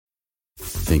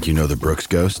Think you know the Brooks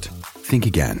Ghost? Think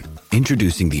again.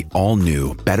 Introducing the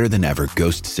all-new, better-than-ever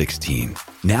Ghost 16.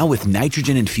 Now with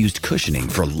nitrogen-infused cushioning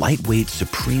for lightweight,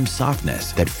 supreme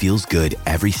softness that feels good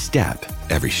every step,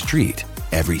 every street,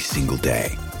 every single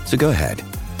day. So go ahead,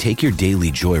 take your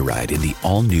daily joyride in the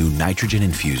all-new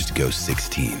nitrogen-infused Ghost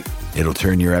 16. It'll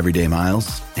turn your everyday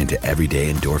miles into everyday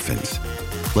endorphins.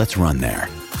 Let's run there.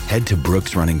 Head to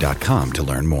brooksrunning.com to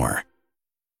learn more.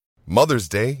 Mother's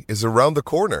Day is around the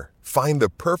corner. Find the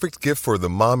perfect gift for the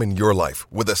mom in your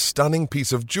life with a stunning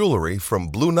piece of jewelry from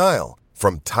Blue Nile.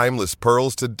 From timeless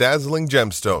pearls to dazzling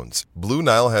gemstones, Blue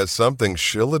Nile has something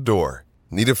she'll adore.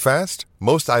 Need it fast?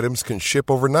 Most items can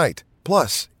ship overnight.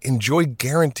 Plus, enjoy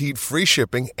guaranteed free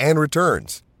shipping and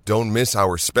returns. Don't miss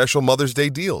our special Mother's Day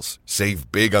deals.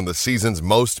 Save big on the season's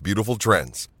most beautiful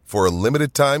trends. For a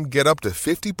limited time, get up to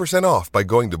 50% off by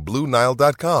going to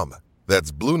BlueNile.com.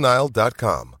 That's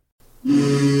BlueNile.com.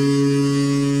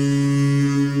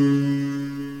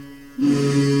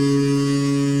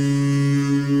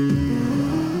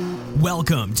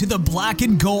 Welcome to the Black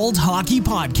and Gold Hockey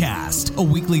Podcast, a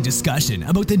weekly discussion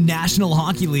about the National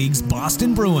Hockey League's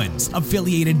Boston Bruins,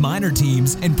 affiliated minor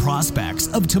teams, and prospects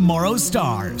of tomorrow's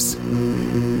stars. Orr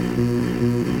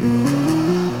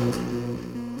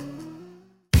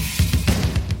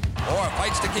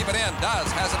fights to keep it in,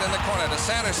 has it in the corner to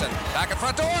Sanderson, back in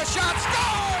front to Orr, shot,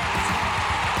 scores!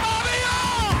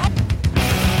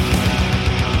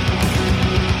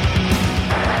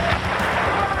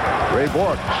 Ray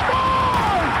Bourque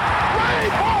scores!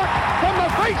 Ray Bourque from the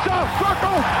face-off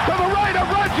circle to the right of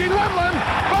Reggie Lemlin,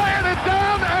 fired it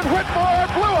down, and Whitmore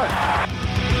blew it.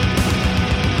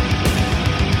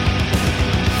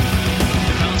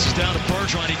 It bounces down to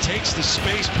Bergeron. He takes the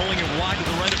space, pulling it wide to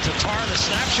the right of Tatar. The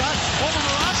snapshot over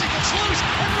Mrazek, gets loose,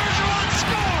 and Bergeron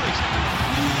scores!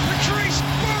 Patrice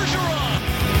Bergeron!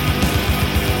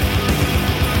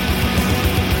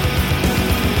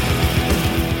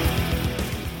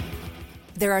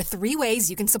 There are 3 ways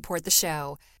you can support the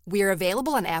show. We are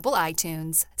available on Apple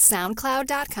iTunes,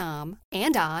 SoundCloud.com,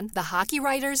 and on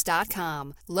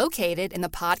thehockeywriters.com, located in the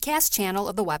podcast channel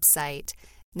of the website.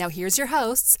 Now here's your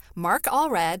hosts, Mark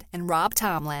Allred and Rob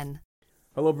Tomlin.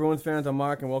 Hello, Bruins fans. I'm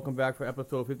Mark, and welcome back for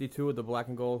episode 52 of the Black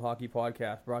and Gold Hockey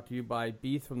Podcast, brought to you by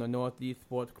Beast from the Northeast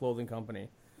Sports Clothing Company.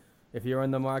 If you're in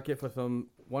the market for some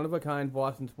one-of-a-kind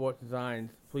Boston sports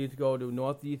designs, please go to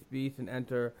Northeast Beast and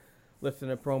enter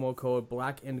listener promo code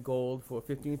Black and Gold for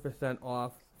 15%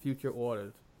 off future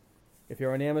orders. If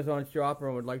you're an Amazon shopper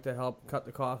and would like to help cut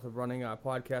the cost of running our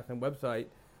podcast and website,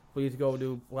 please go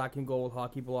to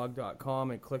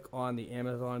blackandgoldhockeyblog.com and click on the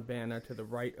Amazon banner to the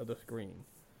right of the screen.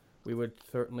 We would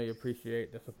certainly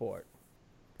appreciate the support.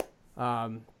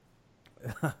 That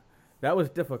was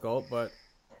difficult, but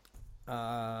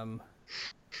I'm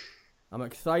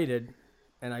excited,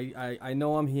 and I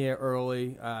know I'm here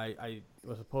early. I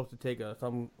was supposed to take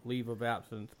some leave of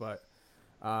absence, but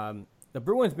the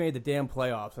Bruins made the damn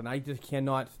playoffs, and I just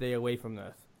cannot stay away from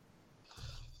this.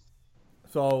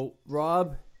 So,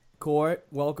 Rob, Court,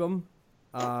 welcome.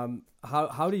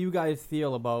 How do you guys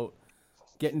feel about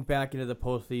getting back into the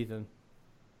postseason?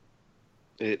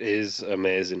 It is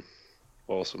amazing.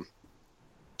 Awesome.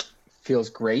 Feels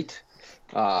great.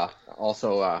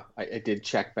 Also, I did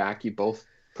check back. You both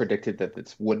predicted that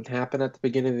this wouldn't happen at the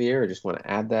beginning of the year. I just want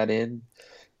to add that in,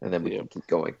 and then we can keep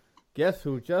going. Guess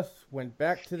who just went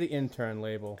back to the intern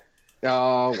label?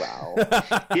 Oh, wow.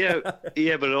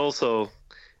 yeah, but also,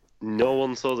 no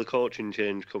one saw the coaching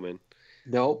change coming.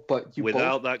 No, but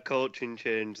without that coaching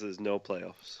change, there's no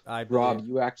playoffs. Rob,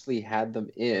 you actually had them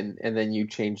in, and then you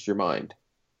changed your mind.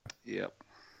 Yep.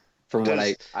 From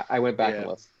what I went back and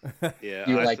listened. Yeah,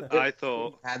 I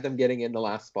thought you had them getting in the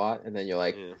last spot, and then you're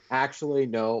like, actually,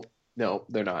 no,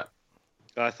 they're not.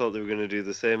 I thought they were going to do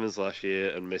the same as last year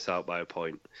and miss out by a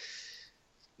point.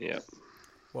 Yeah.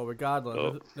 Well,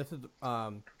 regardless, this is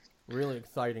really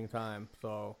exciting time.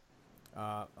 So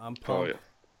I'm pumped. Oh, yeah.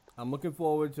 I'm looking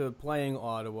forward to playing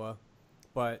Ottawa,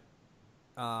 but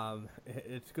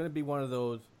it's going to be one of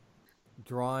those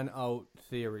drawn-out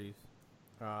series.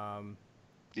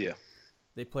 Yeah.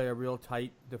 They play a real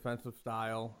tight defensive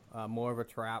style, more of a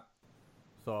trap.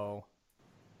 So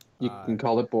you can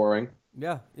call it boring.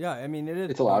 Yeah. I mean,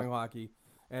 it's boring hockey.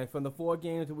 And from the 4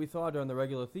 games that we saw during the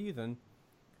regular season,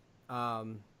 I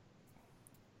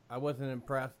wasn't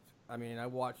impressed. I mean, I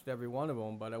watched every one of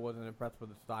them, but I wasn't impressed with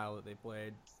the style that they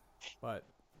played. But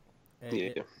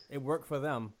it worked for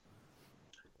them.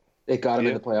 It got them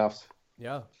in the playoffs.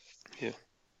 Yeah. Yeah.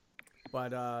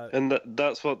 But and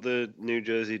that's what the New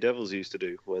Jersey Devils used to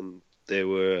do when they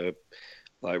were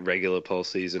like regular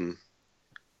postseason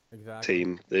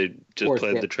team. They just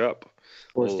played the trap.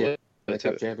 Or Stanley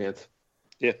Cup champions.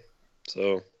 Yeah.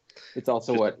 So it's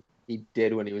also what he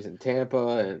did when he was in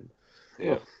Tampa, and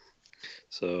yeah.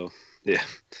 So yeah.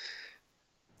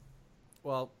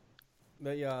 Well,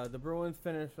 the Bruins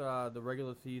finished the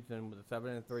regular season with a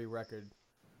 7-3 record,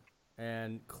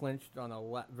 and clinched on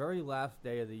the very last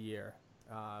day of the year,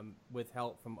 with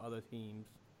help from other teams,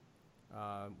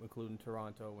 including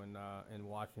Toronto and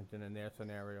Washington in their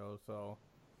scenarios. So,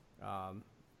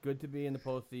 good to be in the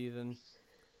postseason.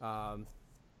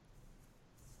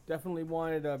 Definitely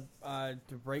wanted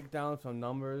to break down some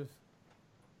numbers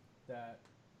that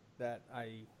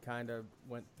I kind of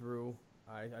went through.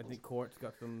 I think Court's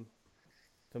got some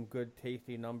good,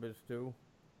 tasty numbers too.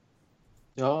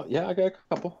 Oh yeah, I got a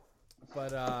couple.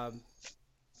 But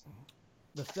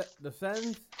the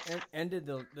Sens ended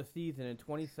the season in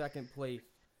 22nd place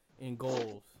in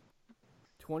goals,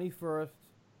 21st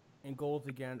in goals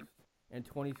against, and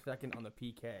 22nd on the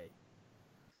PK.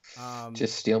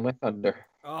 Just steal my thunder.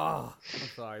 Oh, I'm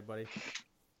sorry, buddy.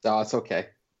 No, it's okay.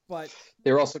 But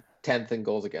they were also 10th in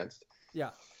goals against.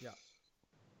 Yeah.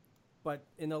 But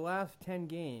in the last 10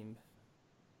 games,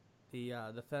 the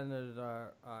Senators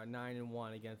are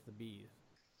 9-1 against the Bees.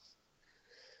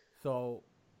 So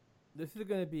this is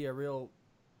going to be a real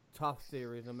tough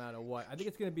series no matter what. I think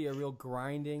it's going to be a real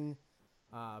grinding,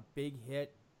 big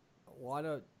hit. A lot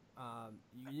of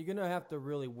you're going to have to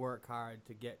really work hard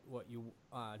to get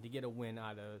to get a win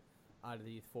out of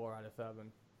these 4 out of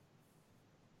 7.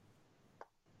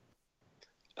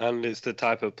 And it's the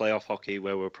type of playoff hockey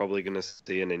where we're probably going to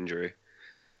see an injury.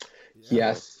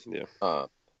 Yes. Yeah.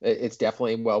 It's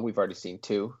definitely, we've already seen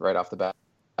 2 right off the bat.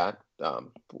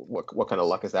 What kind of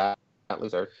luck is that?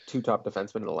 Lose our 2 top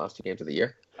defensemen in the last 2 games of the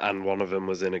year. And one of them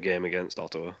was in a game against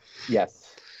Ottawa.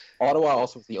 Yes. Ottawa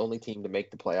also was the only team to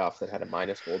make the playoffs that had a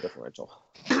minus goal differential.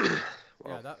 Yeah,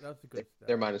 that's a good stat.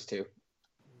 They're -2.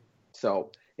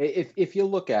 So if you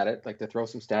look at it, like, to throw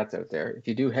some stats out there, if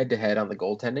you do head-to-head on the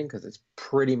goaltending, because it's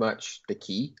pretty much the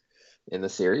key in the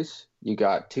series, you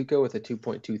got Tuukka with a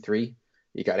 2.23.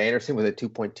 You got Anderson with a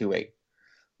 2.28.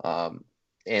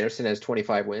 Anderson has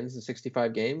 25 wins in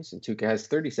 65 games, and Tuukka has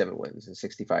 37 wins in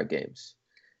 65 games.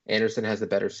 Anderson has the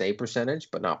better save percentage,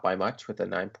 but not by much, with a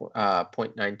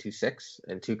 0.926,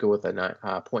 and Tuukka with a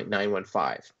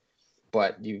 0.915.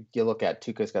 But you look at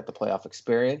Tuukka's got the playoff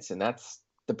experience, and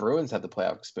the Bruins have the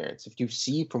playoff experience. If you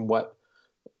see from what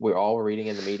we're all reading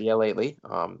in the media lately,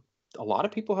 a lot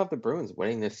of people have the Bruins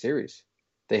winning this series.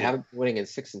 They haven't been winning in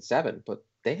 6 and 7, but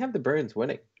they have the Bruins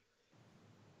winning.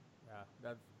 Yeah,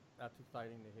 that's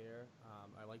exciting to hear.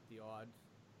 I like the odds.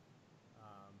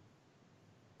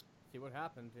 See what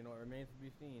happens. It remains to be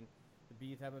seen. The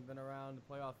Bees haven't been around the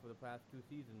playoffs for the past 2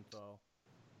 seasons, so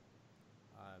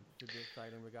should be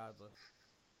exciting regardless.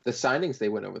 The signings they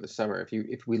went over the summer,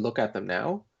 if we look at them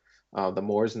now, the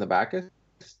Moores and the Backus,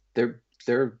 they're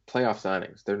playoff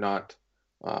signings. They're not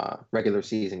regular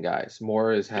season guys.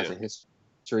 Moore has a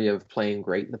history of playing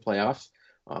great in the playoffs.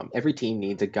 Every team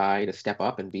needs a guy to step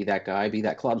up and be that guy, be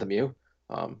that Claude Lemieux,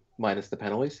 minus the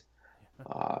penalties.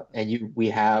 And we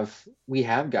have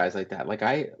guys like that. Like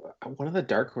one of the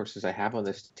dark horses I have on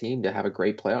this team to have a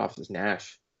great playoffs is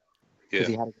Nash. Because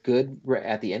he had a good,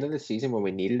 at the end of the season when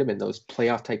we needed him in those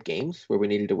playoff type games where we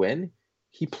needed to win,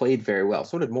 he played very well.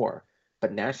 So did Moore.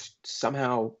 But Nash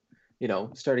somehow,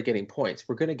 started getting points.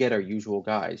 We're going to get our usual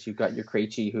guys. You've got your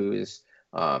Krejci, who is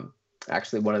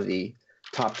actually one of the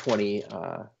top 20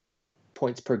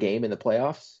 points per game in the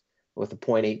playoffs, with a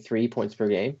 0.83 points per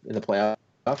game in the playoffs.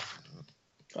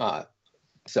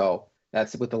 So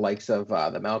that's with the likes of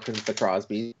the Malkins, the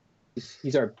Crosbys.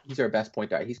 He's our best point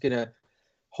guy. He's going to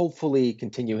hopefully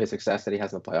continue his success that he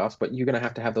has in the playoffs, but you're going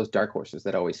to have those dark horses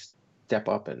that always step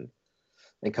up and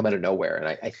come out of nowhere. And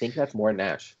I think that's more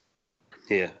Nash.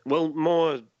 Yeah. Well,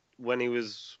 more when he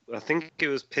was, I think it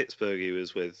was Pittsburgh he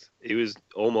was with. He was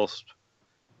almost,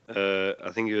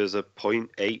 I think he was a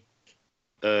 0.8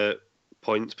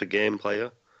 points per game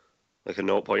player, like a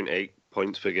 0.8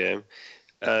 points per game.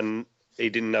 And he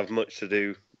didn't have much to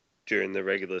do during the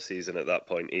regular season at that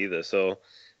point either. So,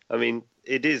 I mean,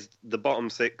 it is the bottom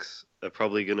 6 are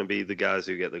probably going to be the guys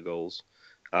who get the goals,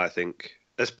 I think,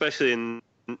 especially in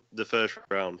the first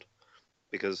round,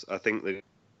 because I think they're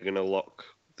going to lock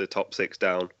the top 6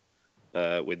 down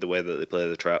with the way that they play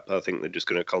the trap. I think they're just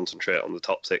going to concentrate on the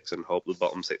top 6 and hope the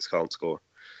bottom 6 can't score.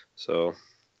 So,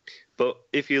 but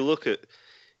if you look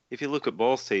at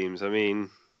both teams, I mean,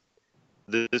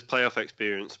 there's playoff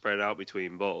experience spread out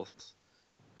between both,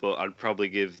 but I'd probably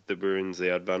give the Bruins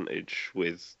the advantage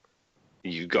with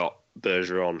you've got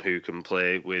Bergeron who can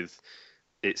play with.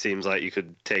 It seems like you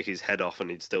could take his head off and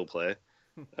he'd still play.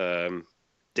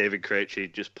 David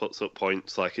Krejci just puts up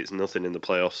points like it's nothing in the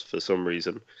playoffs for some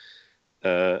reason.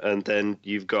 And then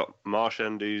you've got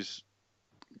Marchand, who's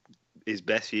his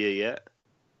best year yet.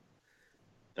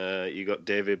 You got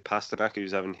David Pastrnak,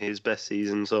 who's having his best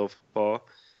season so far.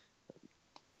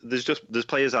 There's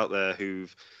players out there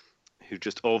who've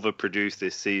just overproduced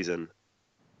this season,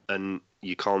 and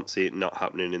you can't see it not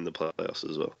happening in the playoffs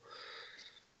as well.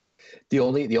 The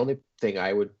only thing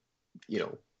I would,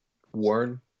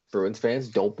 warn Bruins fans,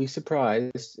 don't be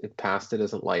surprised if Pasta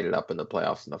doesn't light it up in the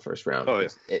playoffs in the first round. Oh, yeah.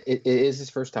 It is his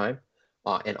first time,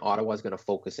 and Ottawa's going to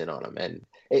focus in on him. And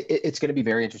it's going to be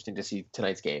very interesting to see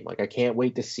tonight's game. Like, I can't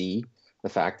wait to see the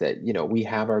fact that, we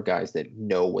have our guys that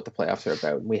know what the playoffs are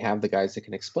about, and we have the guys that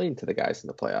can explain to the guys in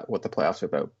the playoff what the playoffs are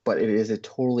about. But it is a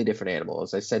totally different animal.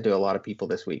 As I said to a lot of people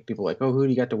this week, people are like, oh, who do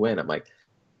you got to win? I'm like,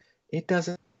 it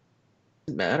doesn't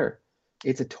matter.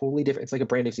 It's a totally different. It's like a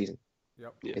brand new season.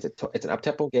 Yep. Yeah. It's an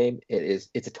up-tempo game. It's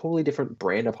a totally different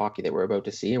brand of hockey that we're about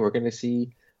to see, and we're going to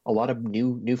see a lot of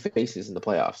new faces in the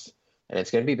playoffs, and it's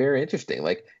going to be very interesting.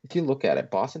 Like, if you look at it,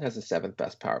 Boston has the 7th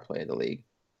best power play in the league,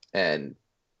 and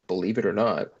believe it or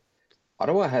not,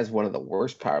 Ottawa has one of the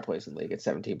worst power plays in the league at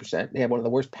 17%. They have one of the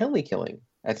worst penalty killing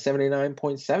at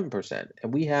 79.7%,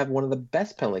 and we have one of the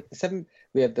best penalty.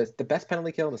 We have the best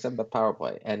penalty kill and the 7th best power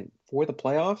play, and for the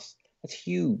playoffs, that's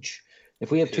huge. If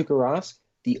we have Tuukka Rask,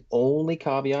 the only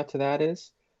caveat to that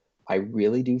is I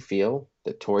really do feel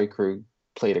that Torrey Krug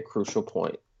played a crucial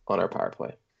point on our power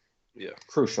play. Yeah.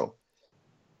 Crucial.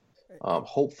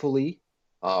 Hopefully,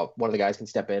 one of the guys can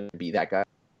step in and be that guy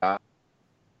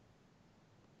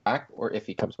back, or if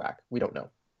he comes back. We don't know.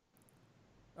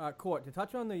 Court, to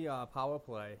touch on the power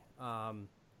play,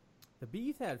 the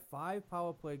Bees had 5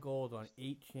 power play goals on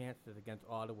 8 chances against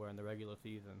Ottawa in the regular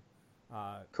season.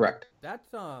 Correct.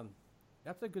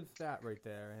 That's a good stat right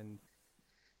there, and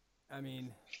I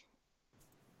mean,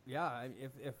 yeah,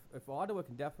 if Ottawa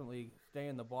can definitely stay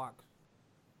in the box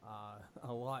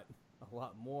a lot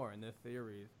more in this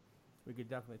series, we could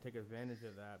definitely take advantage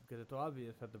of that, because it's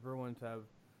obvious that the Bruins have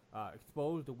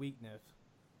exposed a weakness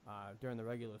during the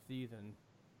regular season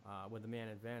with the man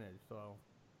advantage. So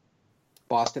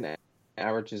Boston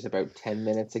averages about 10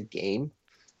 minutes a game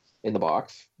in the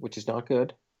box, which is not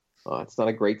good. It's not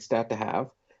a great stat to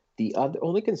have. The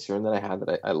only concern that I had,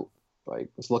 that I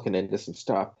was looking into some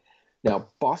stuff. Now,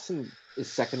 Boston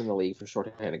is second in the league for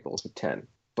shorthanded goals with 10,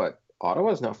 but Ottawa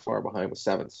is not far behind with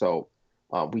 7. So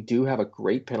we do have a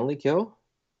great penalty kill,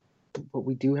 but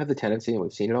we do have the tendency, and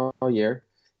we've seen it all year,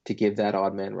 to give that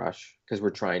odd man rush because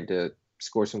we're trying to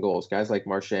score some goals. Guys like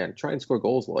Marchand try and score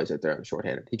goals while he's out there on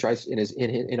shorthanded. He tries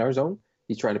in our zone,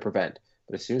 he's trying to prevent.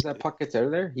 But as soon as that puck gets out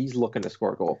of there, he's looking to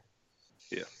score a goal.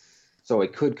 Yeah. So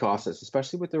it could cost us,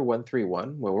 especially with their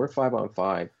 1-3-1, when we're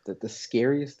 5-on-5, that the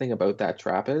scariest thing about that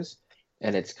trap is,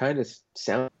 and it's kind of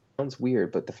sounds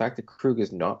weird, but the fact that Krug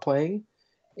is not playing,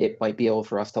 it might be able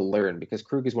for us to learn, because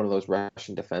Krug is one of those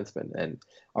Russian defensemen, and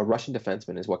a Russian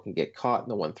defenseman is what can get caught in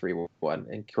the 1-3-1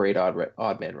 and create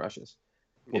odd man rushes.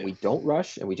 When we don't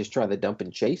rush and we just try to dump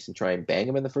and chase and try and bang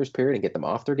them in the first period and get them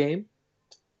off their game,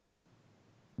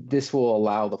 this will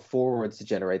allow the forwards to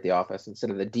generate the offense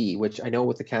instead of the D, which I know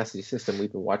with the Cassidy system,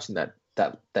 we've been watching that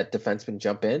defenseman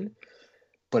jump in,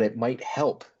 but it might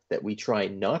help that we try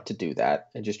not to do that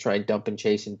and just try and dump and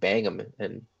chase and bang them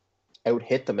and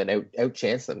out-hit them and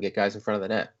out-chance them, get guys in front of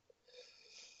the net.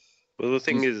 Well, the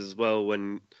thing is as well,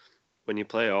 when you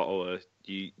play Ottawa,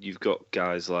 you've got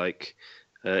guys like,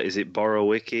 is it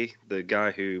Borowicki, the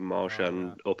guy who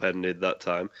Marchand upended that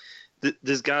time?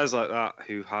 There's guys like that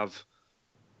who have,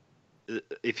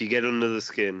 if you get under the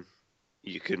skin,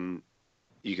 you can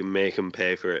make them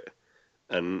pay for it.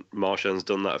 And Marchand's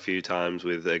done that a few times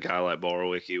with a guy like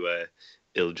Borowicki, where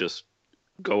he'll just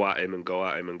go at him and go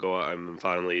at him and go at him, and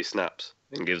finally he snaps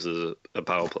and gives us a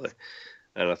power play.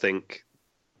 And I think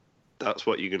that's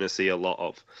what you're going to see a lot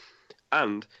of.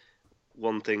 And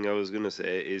one thing I was going to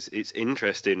say is it's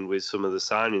interesting with some of the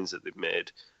signings that they've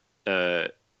made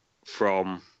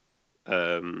from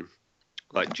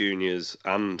like juniors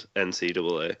and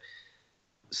NCAA.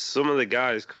 Some of the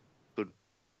guys could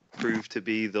prove to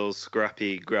be those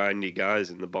scrappy, grindy guys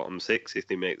in the bottom 6 if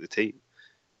they make the team.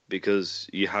 Because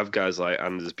you have guys like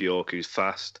Anders Bjork, who's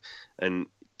fast and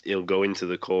he'll go into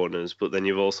the corners, but then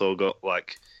you've also got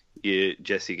like your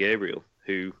Jesse Gabriel,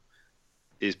 who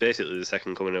is basically the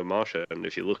second coming of Marchand.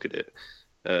 If you look at it,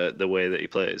 the way that he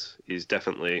plays, he's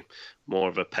definitely more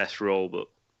of a pest role, but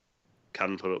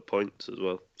can put up points as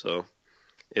well. So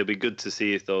it'll be good to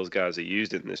see if those guys are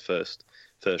used in this first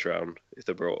round, if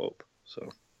they're brought up. So,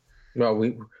 well,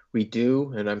 we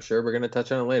do, and I'm sure we're going to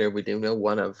touch on it later. We do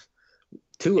know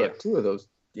two of those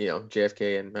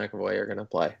JFK and McAvoy are going to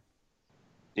play.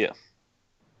 Yeah.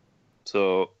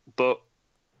 So, but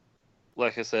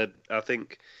like I said, I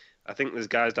think there's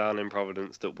guys down in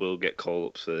Providence that will get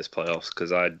call-ups for this playoffs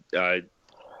because I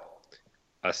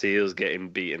see us getting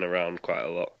beaten around quite a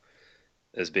lot.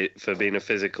 For being a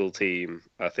physical team,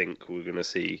 I think we're going to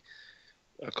see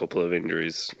a couple of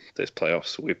injuries this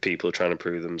playoffs with people trying to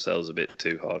prove themselves a bit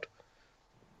too hard.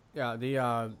 Yeah,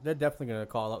 they're definitely going to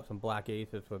call up some black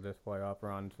aces for this playoff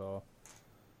run, so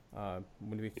I'm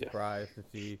going to be surprised to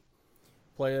see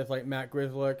players like Matt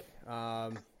Grzelcyk.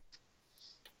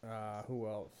 Who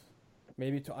else?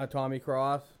 Maybe Tommy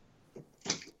Cross.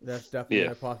 That's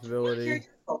definitely a possibility.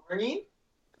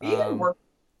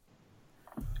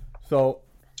 So,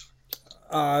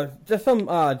 just some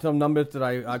numbers that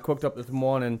I cooked up this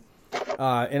morning.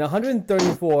 In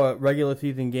 134 regular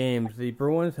season games, the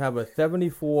Bruins have a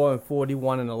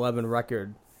 74-41-11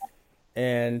 record,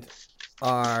 and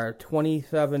are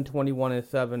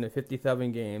 27-21-7 in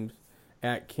 57 games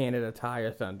at Canada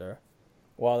Tire Center,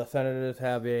 while the Senators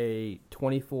have a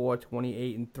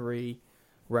 24-28-3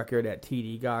 record at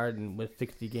TD Garden with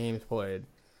 60 games played.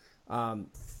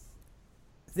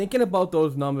 Thinking about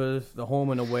those numbers, the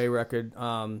home and away record,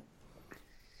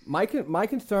 my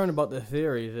concern about the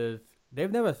series is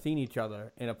they've never seen each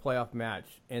other in a playoff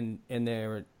match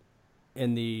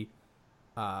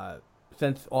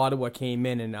since Ottawa came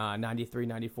in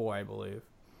 93-94, I believe.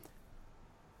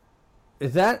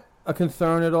 Is that a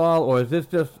concern at all, or is this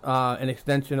just an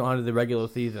extension onto the regular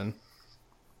season?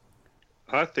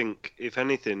 I think, if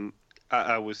anything,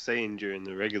 I was saying during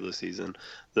the regular season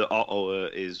that Ottawa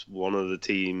is one of the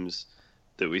teams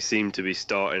that we seem to be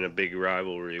starting a big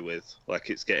rivalry with. Like,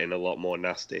 it's getting a lot more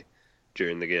nasty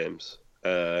during the games.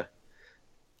 And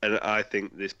I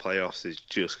think this playoffs is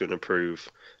just going to prove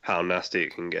how nasty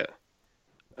it can get.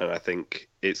 And I think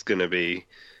it's going to be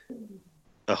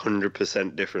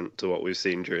 100% different to what we've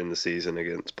seen during the season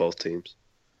against both teams.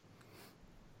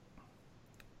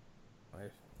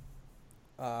 Nice.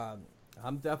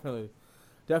 I'm definitely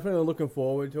looking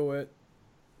forward to it.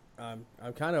 I'm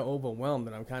kind of overwhelmed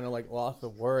and I'm kind of like lost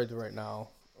of words right now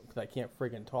because I can't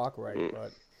freaking talk right.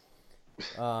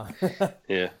 But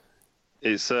yeah,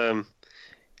 it's I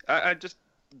just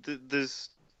there's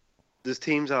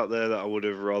teams out there that I would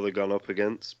have rather gone up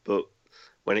against, but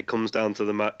when it comes down to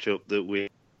the matchup that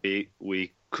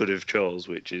we could have chose,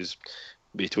 which is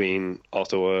between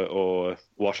Ottawa or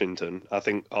Washington, I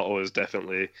think Ottawa is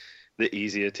definitely the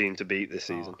easier team to beat this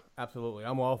season. Absolutely.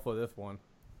 I'm all for this one.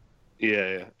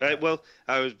 Yeah. Well,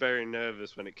 I was very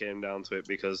nervous when it came down to it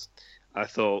because I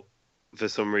thought for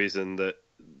some reason that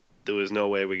there was no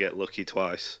way we get lucky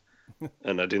twice.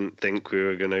 And I didn't think we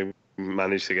were going to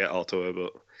manage to get Ottawa,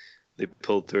 but they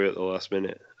pulled through at the last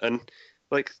minute. And,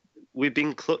 like, we've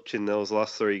been clutching those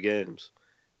last three games.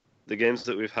 The games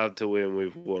that we've had to win,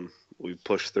 we've won. We've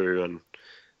pushed through, and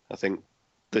I think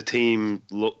the team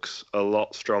looks a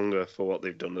lot stronger for what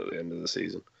they've done at the end of the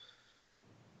season.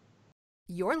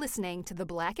 You're listening to the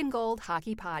Black and Gold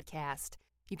Hockey Podcast.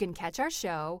 You can catch our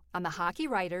show on the Hockey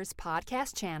Writers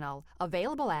Podcast channel,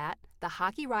 available at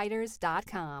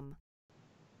thehockeywriters.com.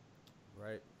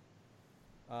 Right.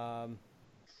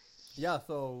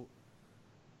 So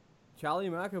Charlie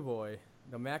McAvoy,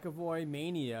 the McAvoy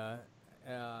mania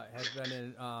has been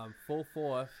in full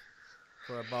force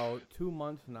for about 2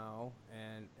 months now,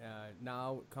 and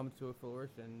now it comes to a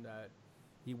fruition that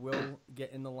he will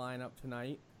get in the lineup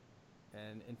tonight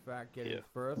and, in fact, get his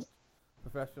first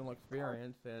professional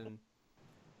experience. And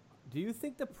do you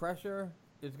think the pressure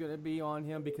is going to be on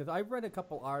him? Because I've read a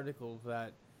couple articles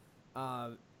that,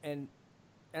 and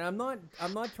I'm not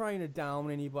trying to down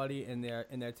anybody in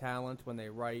their talents when they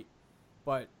write,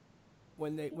 but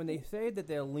when they say that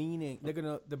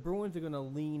the Bruins are gonna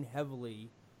lean heavily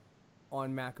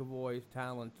on McAvoy's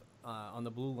talent on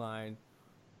the blue line,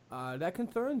 that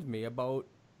concerns me about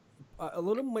a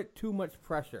little bit too much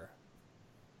pressure.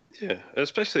 Yeah,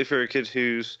 especially for a kid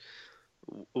who's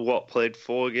played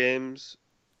 4 games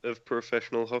of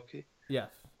professional hockey. Yes.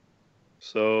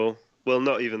 So, well,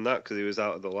 not even that because he was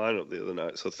out of the lineup the other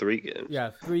night. So 3 games. Yeah,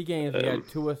 3 games. He had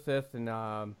 2 assists and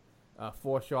 5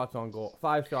 shots on goal.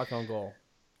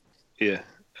 Yeah.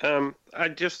 I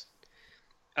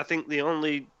think the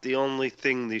only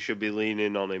thing they should be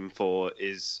leaning on him for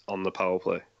is on the power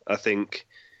play. I think,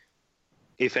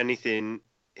 if anything,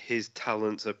 his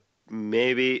talents are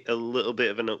maybe a little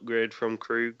bit of an upgrade from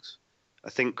Krug's. I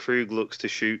think Krug looks to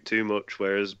shoot too much,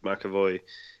 whereas McAvoy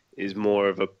is more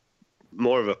of a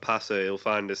passer. He'll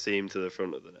find a seam to the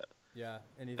front of the net. Yeah,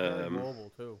 and he's very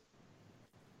mobile too.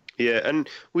 Yeah, and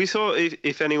we saw,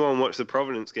 if anyone watched the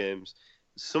Providence games,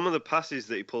 some of the passes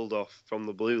that he pulled off from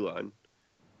the blue line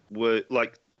were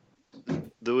like,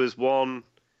 there was one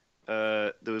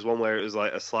where it was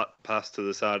like a slap pass to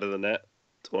the side of the net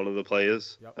to one of the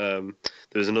players. Yep. There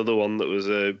was another one that was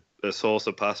a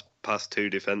saucer pass past two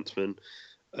defensemen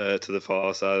to the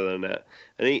far side of the net,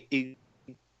 and he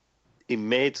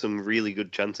made some really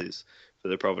good chances for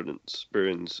the Providence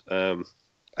Bruins.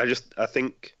 I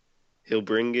think he'll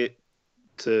bring it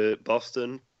to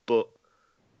Boston, but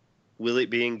will it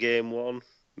be in game one?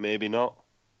 Maybe not.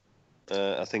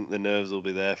 I think the nerves will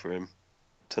be there for him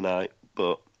tonight,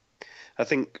 but I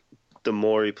think the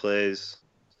more he plays,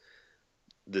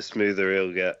 the smoother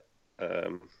he'll get.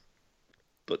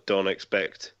 But don't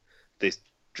expect this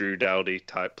Drew Doughty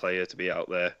type player to be out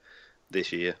there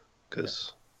this year,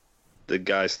 because the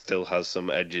guy still has some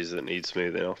edges that need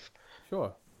smoothing off.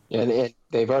 Sure. Yeah, and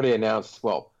they've already announced,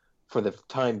 well, for the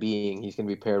time being, he's going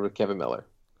to be paired with Kevin Miller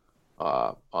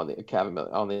on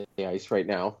the ice right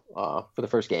now for the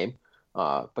first game.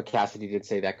 But Cassidy did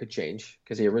say that could change,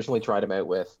 because he originally tried him out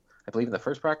with, I believe in the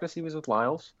first practice he was with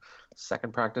Lyles.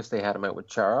 Second practice they had him out with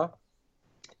Chara,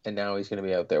 and now he's going to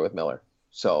be out there with Miller.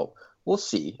 So we'll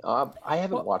see. I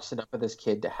haven't watched enough of this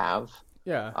kid to have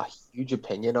a huge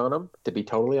opinion on him, to be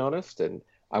totally honest, and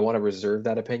I want to reserve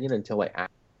that opinion until I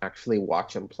actually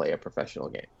watch him play a professional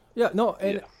game. Yeah, no,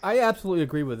 and I absolutely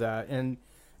agree with that. And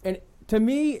to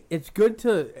me, it's good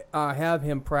to have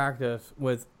him practice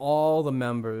with all the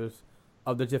members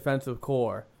of the defensive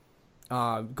core.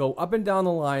 Go up and down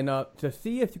the lineup to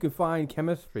see if you can find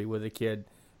chemistry with a kid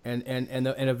and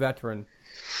a veteran.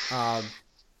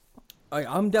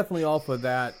 I'm definitely all for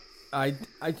that. I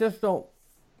just don't.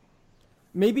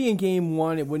 Maybe in game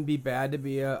one it wouldn't be bad to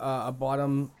be a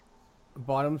bottom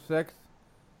six,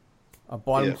 a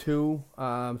bottom two.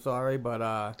 Sorry,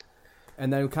 but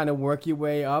and then kind of work your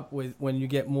way up with when you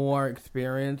get more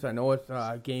experience. I know it's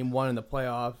game one in the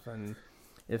playoffs, and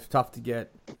it's tough to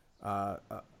get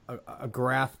a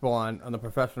grasp on the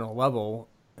professional level,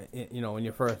 in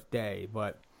your first day.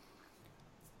 But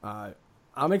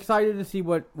I'm excited to see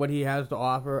what he has to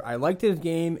offer. I liked his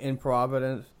game in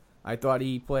Providence. I thought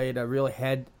he played a real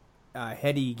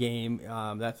heady game.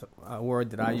 That's a word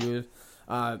that I use.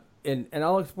 And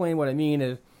I'll explain what I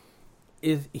mean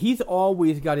is he's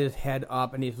always got his head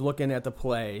up and he's looking at the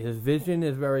play. His vision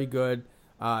is very good.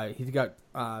 He's got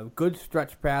good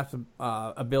stretch pass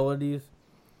abilities.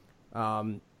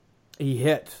 He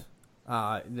hits.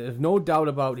 There's no doubt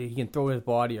about it. He can throw his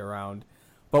body around.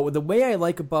 But the way I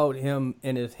like about him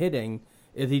and his hitting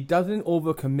is he doesn't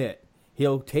overcommit.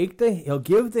 He'll give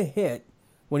the hit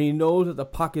when he knows that the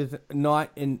puck is not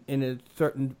in a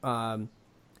certain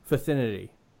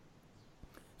vicinity.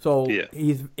 So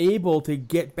he's able to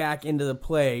get back into the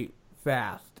play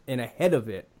fast and ahead of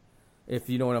it, if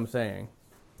you know what I'm saying.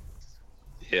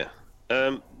 Yeah.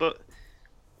 But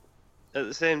at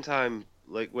the same time,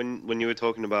 like when you were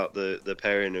talking about the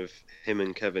pairing of him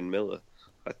and Kevin Miller,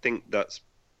 I think that's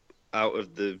out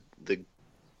of the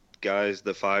guys,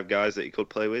 the five guys that he could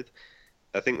play with,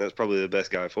 I think that's probably the best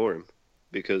guy for him,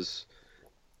 because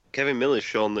Kevin Miller's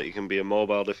shown that he can be a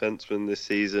mobile defenseman this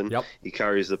season. Yep. He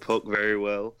carries the puck very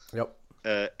well.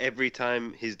 Yep. Every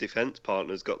time his defense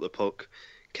partner's got the puck,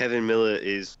 Kevin Miller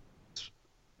is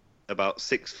about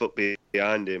 6 foot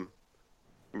behind him,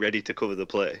 ready to cover the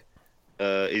play.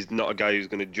 He's not a guy who's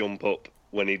going to jump up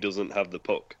when he doesn't have the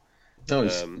puck. No,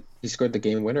 he scored the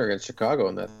game winner against Chicago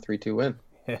in that 3-2 win.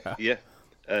 Yeah,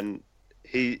 and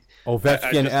he...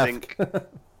 Ovechkin-esque.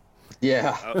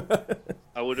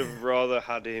 I would have rather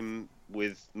had him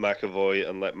with McAvoy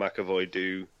and let McAvoy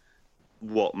do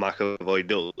what McAvoy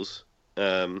does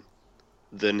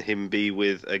than him be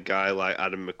with a guy like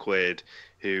Adam McQuaid,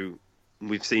 who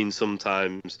we've seen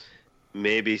sometimes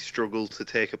maybe struggle to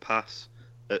take a pass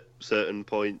at certain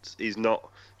points. He's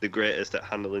not the greatest at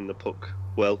handling the puck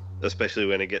well, especially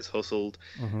when it gets hustled.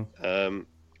 Mm-hmm.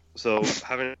 So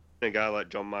having a guy like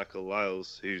John Michael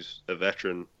Lyles, who's a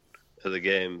veteran of the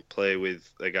game, play with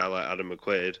a guy like Adam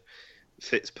McQuaid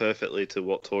fits perfectly to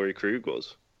what Torrey Krug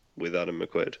was with Adam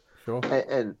McQuaid. Sure.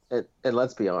 And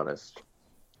let's be honest,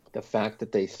 the fact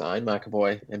that they signed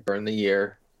McAvoy and burned the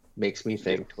year makes me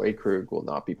think Torrey Krug will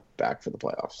not be back for the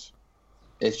playoffs.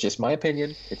 It's just my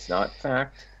opinion. It's not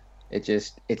fact. It's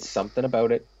something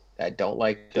about it I don't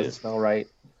like. Doesn't smell right.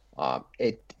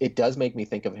 It does make me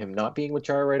think of him not being with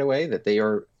Chara right away, that they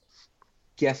are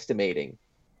guesstimating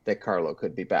that Carlo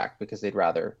could be back because they'd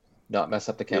rather not mess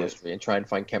up the chemistry and try and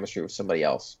find chemistry with somebody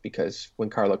else, because when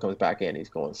Carlo comes back in, he's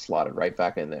going slotted right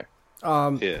back in there.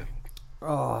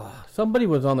 Somebody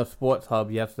was on the Sports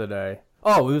Hub yesterday.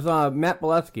 Oh, it was Matt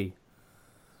Bolesky.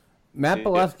 Matt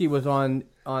Bolesky was on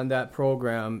on that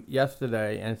program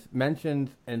yesterday and mentioned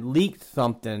and leaked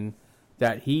something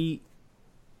that he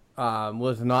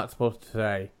was not supposed to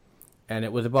say, and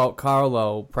it was about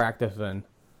Carlo practicing,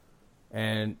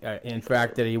 and in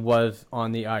fact that he was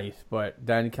on the ice, but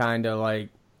then kind of like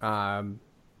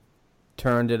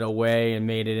turned it away and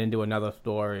made it into another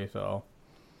story. So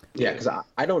yeah, because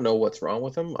I don't know what's wrong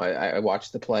with him. I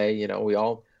watched the play. You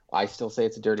know, I still say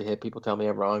it's a dirty hit. People tell me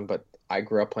I'm wrong, but I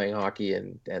grew up playing hockey,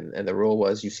 and the rule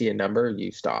was you see a number,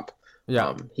 you stop.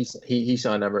 Yeah. He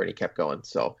saw a number and he kept going.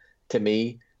 So to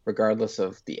me, regardless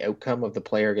of the outcome of the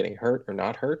player getting hurt or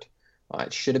not hurt,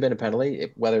 it should have been a penalty.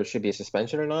 Whether it should be a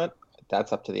suspension or not,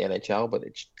 that's up to the NHL, but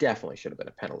it definitely should have been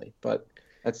a penalty. But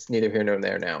that's neither here nor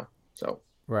there now. So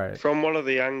right. From one of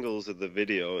the angles of the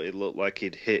video, it looked like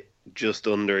he'd hit just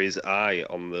under his eye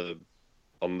on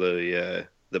the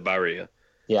barrier.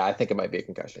 Yeah, I think it might be a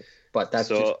concussion. But that's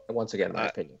just, once again, my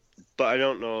opinion. But I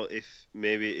don't know if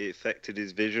maybe it affected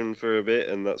his vision for a bit,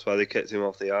 and that's why they kept him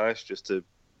off the ice, just to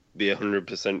be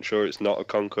 100% sure it's not a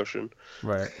concussion.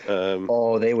 Right.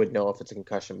 They would know if it's a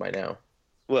concussion by now.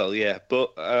 Well, yeah,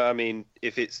 but I mean,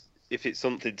 if it's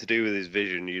something to do with his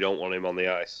vision, you don't want him on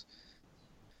the ice,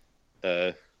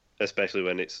 especially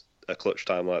when it's a clutch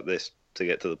time like this to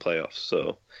get to the playoffs.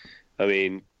 So, I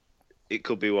mean, it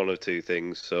could be one of two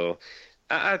things. So,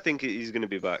 I think he's going to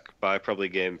be back by probably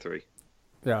Game 3.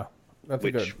 Yeah, that's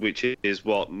good. Which is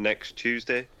what, next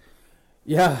Tuesday?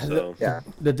 Yeah, so.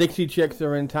 The Dixie Chicks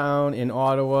are in town in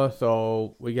Ottawa,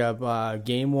 so we got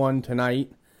Game 1 tonight,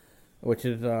 which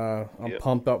is I'm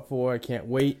pumped up for. I can't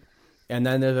wait. And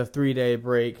then there's a 3-day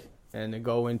break, and they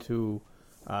go into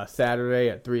Saturday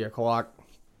at 3:00.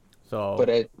 So, but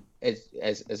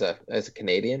as a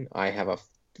Canadian, I have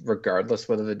regardless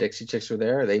whether the Dixie Chicks were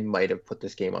there, they might have put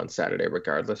this game on Saturday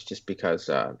regardless, just because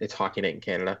it's Hockey Night in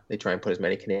Canada. They try and put as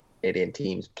many Canadian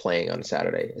teams playing on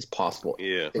Saturday as possible.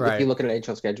 Yeah. If you look at an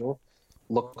NHL schedule,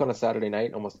 look on a Saturday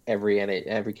night, almost every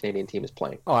Canadian team is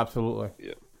playing. Oh, absolutely.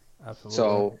 Yeah. Absolutely.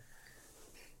 So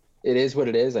it is what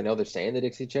it is. I know they're saying the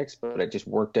Dixie Chicks, but it just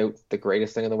worked out the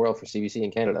greatest thing in the world for CBC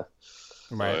in Canada.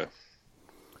 Right.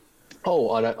 Oh,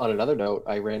 on another note,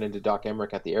 I ran into Doc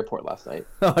Emmerich at the airport last night.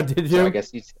 Oh, did you? So I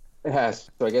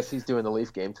guess he's doing the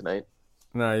Leaf game tonight.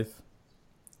 Nice.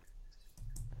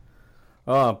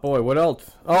 Oh boy, what else?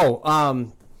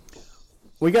 Oh,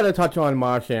 we got to touch on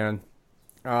Marchand,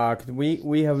 because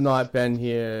we have not been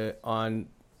here on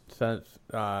since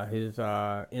his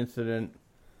incident,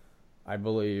 I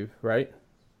believe, right?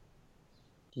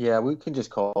 Yeah, we can just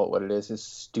call it what it is. His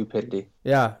stupidity.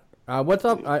 Yeah. What's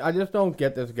up? I just don't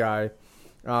get this guy.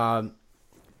 You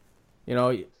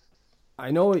know,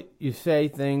 I know you say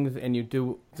things and you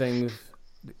do things,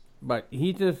 but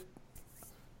he just,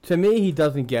 to me, he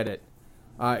doesn't get it.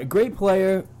 A great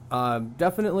player,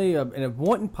 definitely an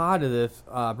important part of this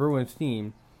Bruins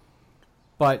team,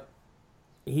 but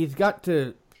he's got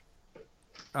to,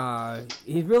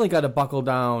 he's really got to buckle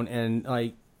down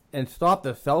and stop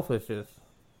the selfishness.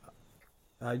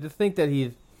 I just think that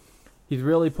he's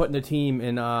really putting the team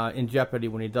in jeopardy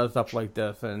when he does stuff like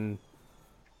this. And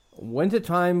when's it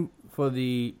time for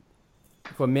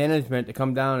management to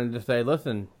come down and just say,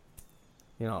 listen,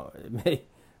 you know,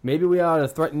 maybe we ought to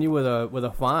threaten you with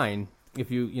a fine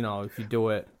if you do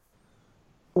it.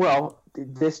 Well,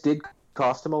 this did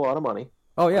cost him a lot of money.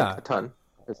 Oh yeah, a ton.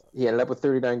 He ended up with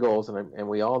 39 goals, and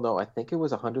we all know. I think it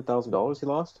was $100,000 he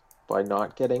lost by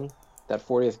not getting that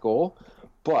 40th goal,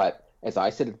 but. As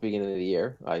I said at the beginning of the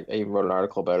year, I even wrote an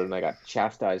article about it, and I got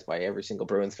chastised by every single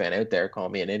Bruins fan out there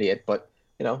calling me an idiot. But,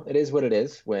 you know, it is what it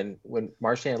is. When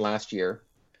Marchand last year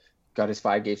got his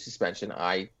 5-game suspension,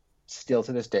 I still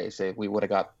to this day say we would have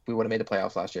made the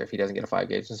playoffs last year if he doesn't get a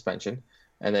 5-game suspension.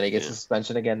 And then he gets a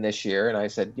suspension again this year, and I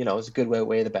said, you know, it's a good way to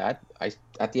weigh the bad.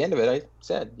 At the end of it, I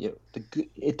said, you know,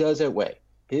 it does outweigh.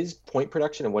 His point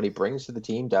production and what he brings to the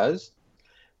team does,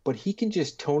 but he can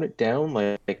just tone it down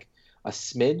like a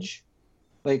smidge.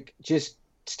 Like, just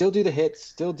still do the hits,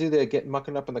 still do the get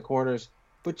mucking up in the corners,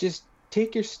 but just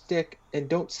take your stick and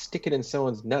don't stick it in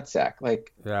someone's nutsack.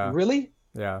 Like, really?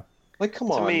 Yeah. Like,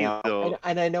 come on now. Though,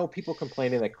 and I know people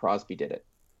complaining that Crosby did it.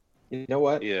 You know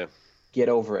what? Yeah. Get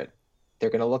over it.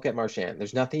 They're going to look at Marchand.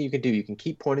 There's nothing you can do. You can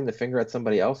keep pointing the finger at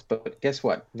somebody else, but guess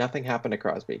what? Nothing happened to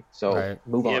Crosby. So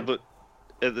move on. Yeah, but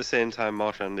at the same time,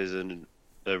 Marchand is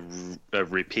a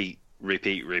repeat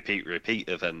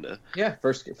offender. Yeah,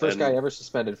 first guy ever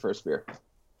suspended for a spear.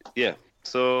 Yeah.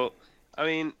 So, I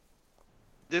mean,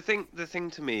 the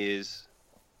thing to me is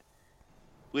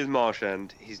with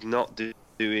Marchand, he's not a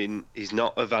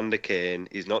Van der Kane.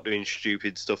 He's not doing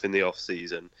stupid stuff in the off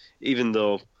season. Even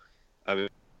though, I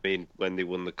mean, when they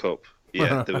won the cup,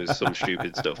 Yeah, there was some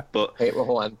stupid stuff. But hey, well,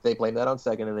 hold on. They blamed that on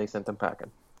Seguin and they sent him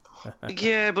packing.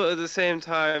 yeah, but at the same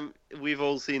time, we've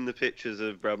all seen the pictures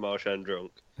of Brad Marchand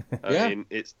drunk. I mean,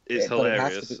 it's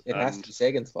hilarious. It has to be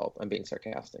Seguin's fault. I'm being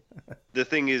sarcastic. The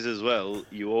thing is, as well,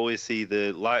 you always see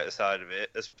the lighter side of it,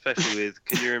 especially with.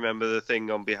 Can you remember the thing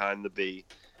on Behind the Bee,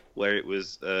 where it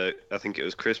was? I think it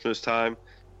was Christmas time.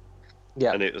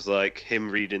 Yeah. And it was like him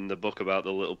reading the book about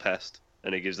the little pest,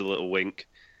 and he gives a little wink.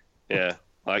 Yeah.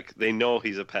 Like, they know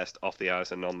he's a pest off the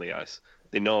ice and on the ice.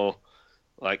 They know,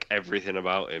 like, everything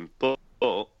about him. But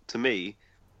to me,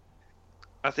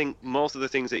 I think most of the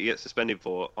things that he gets suspended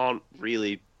for aren't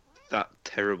really that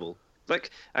terrible. Like,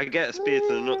 I get a spear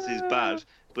to the nuts is bad,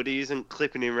 but he isn't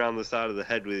clipping him around the side of the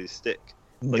head with his stick.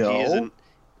 Like, no, he isn't...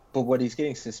 but what he's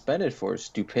getting suspended for is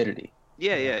stupidity.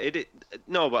 Yeah,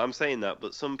 no, but I'm saying that,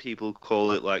 but some people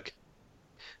call it, like,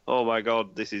 oh my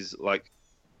god, this is, like,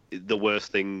 the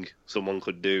worst thing someone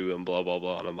could do, and blah blah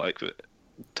blah. And I'm like,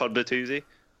 Todd Bertuzzi,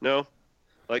 no,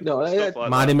 like no, stuff like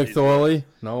Marty that McSorley,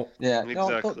 no, yeah,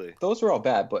 exactly. No, those are all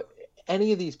bad. But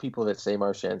any of these people that say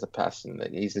Marchand's a pest and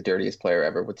that he's the dirtiest player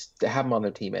ever would have him on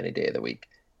their team any day of the week.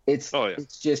 It's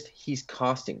just he's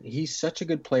costing. He's such a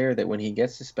good player that when he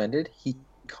gets suspended, he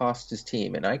costs his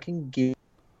team, and I can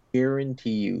guarantee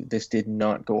you this did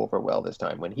not go over well this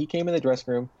time. When he came in the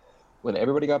dressing room, when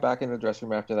everybody got back into the dressing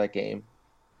room after that game.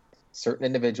 Certain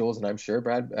individuals, and I'm sure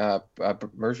Brad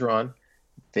Bergeron,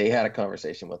 they had a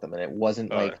conversation with him, and it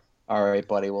wasn't all right,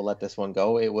 buddy, we'll let this one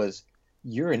go. It was,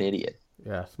 you're an idiot.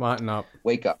 Yeah, smarten up.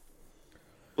 Wake up.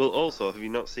 Well, also, have you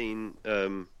not seen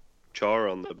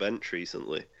Chara on the bench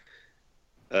recently?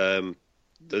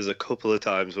 There's a couple of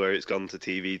times where it's gone to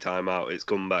TV timeout, it's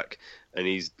come back, and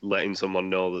he's letting someone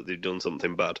know that they've done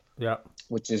something bad. Yeah,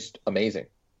 which is amazing.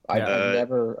 I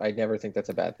never think that's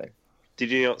a bad thing. Did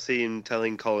you not see him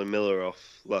telling Colin Miller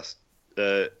off last?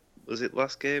 Was it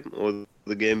last game or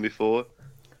the game before?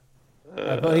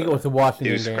 I think it was the Washington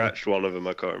game. He scratched one of them.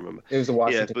 I can't remember. It was the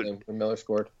Washington game when Miller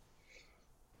scored.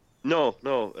 No.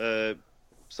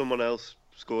 Someone else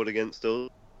scored against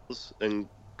us, and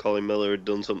Colin Miller had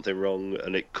done something wrong,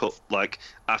 and it cut like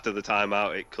after the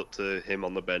timeout. It cut to him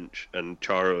on the bench, and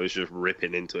Chara was just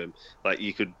ripping into him. Like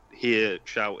you could hear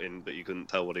shouting, but you couldn't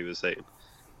tell what he was saying.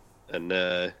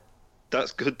 And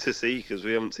that's good to see because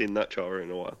we haven't seen that Chara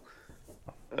in a while.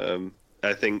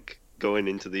 I think going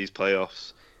into these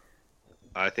playoffs,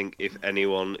 I think if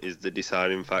anyone is the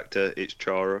deciding factor, it's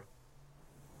Chara.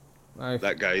 Nice.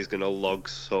 That guy is going to log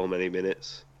so many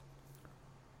minutes.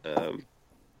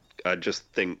 I just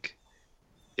think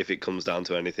if it comes down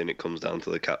to anything, it comes down to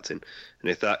the captain.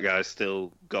 And if that guy's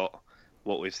still got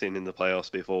what we've seen in the playoffs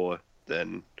before,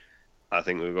 then I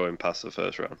think we're going past the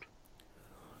first round.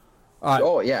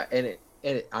 Oh yeah, and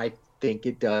I think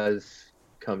it does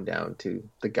come down to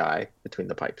the guy between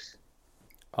the pipes.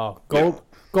 Oh,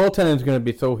 goaltending is going to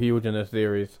be so huge in this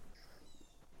series,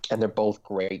 and they're both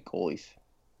great goalies.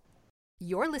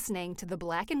 You're listening to the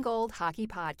Black and Gold Hockey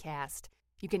Podcast.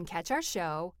 You can catch our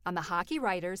show on the Hockey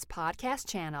Writers Podcast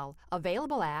channel,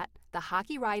 available at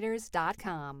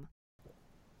thehockeywriters.com.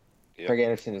 Craig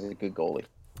Anderson is a good goalie.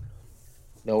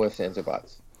 No ifs, ands, or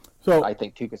buts. So I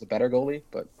think Tuukka's a better goalie,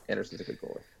 but Anderson's a good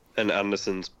goalie. And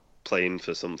Anderson's playing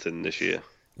for something this year.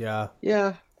 Yeah.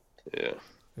 Yeah. Yeah.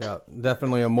 Yeah,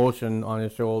 definitely emotion on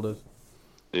his shoulders.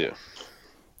 Yeah.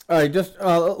 All right, just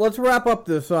let's wrap up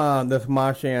this this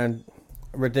Marchand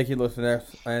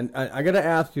ridiculousness, and I got to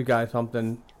ask you guys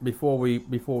something before we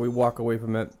walk away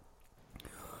from it.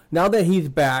 Now that he's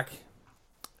back,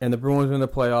 and the Bruins are in the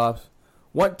playoffs,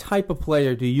 what type of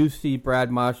player do you see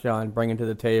Brad Marchand bringing to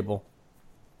the table?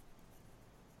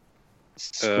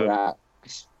 Scrap.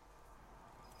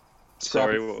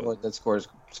 Sorry, that scores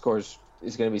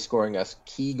is going to be scoring us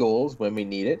key goals when we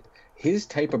need it. His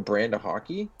type of brand of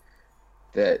hockey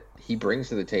that he brings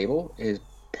to the table is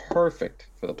perfect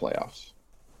for the playoffs.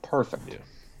 Perfect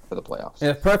for the playoffs.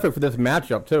 And it's perfect for this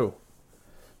matchup too.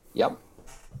 Yep.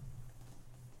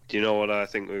 Do you know what I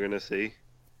think we're going to see?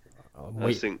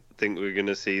 I think we're going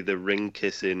to see the ring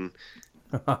kissing,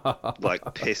 like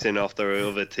pissing off the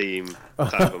other team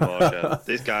type of Marchand.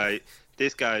 This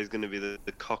guy is going to be the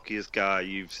cockiest guy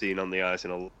you've seen on the ice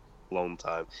in a long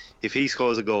time. If he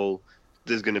scores a goal,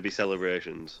 there's going to be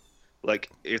celebrations. Like,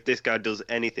 if this guy does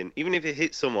anything, even if he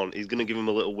hits someone, he's going to give him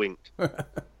a little wink.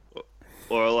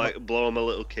 or like blow him a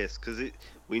little kiss, because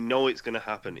we know it's going to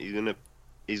happen. He's going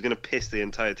to piss the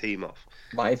entire team off.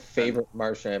 My favorite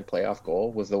Marchand playoff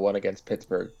goal was the one against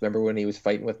Pittsburgh. Remember when he was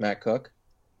fighting with Matt Cook?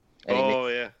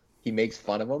 And he makes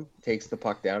fun of him, takes the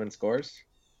puck down and scores?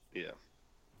 Yeah.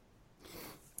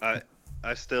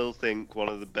 I still think one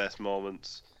of the best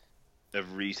moments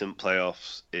of recent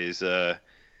playoffs is,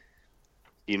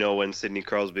 you know, when Sidney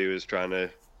Crosby was trying to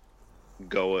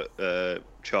go at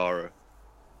Chara,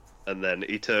 and then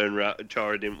he turned around.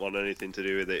 Chara didn't want anything to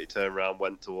do with it. He turned around,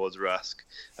 went towards Rask,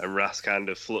 and Rask kind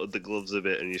of fluttered the gloves a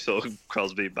bit, and you saw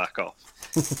Crosby back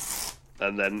off.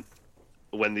 And then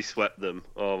when they swept them,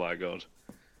 oh my god!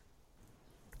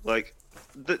 Like,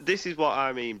 this is what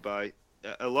I mean by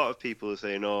a lot of people are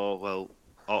saying, "Oh well,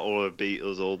 Ottawa beat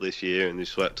us all this year and they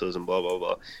swept us and blah blah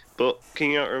blah." But can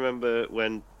you not remember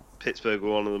when Pittsburgh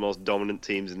were one of the most dominant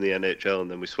teams in the NHL, and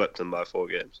then we swept them by 4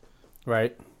 games?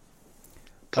 Right.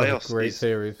 Playoffs great is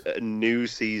series. A new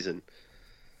season.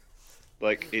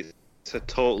 Like, it's a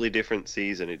totally different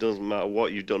season. It doesn't matter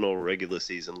what you've done all regular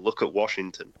season. Look at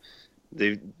Washington.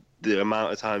 The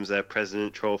amount of times they're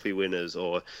President Trophy winners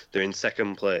or they're in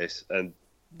second place and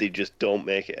they just don't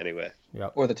make it anywhere.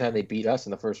 Yep. Or the time they beat us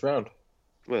in the first round.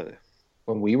 Well,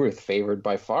 when we were favored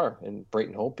by far, and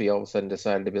Brayton Holtby all of a sudden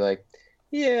decided to be like,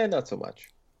 yeah, not so much.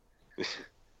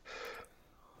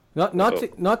 Not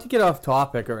to get off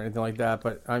topic or anything like that,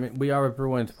 but I mean, we are a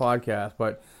Bruins podcast,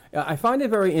 but I find it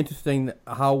very interesting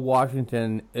how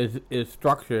Washington is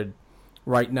structured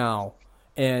right now,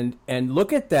 and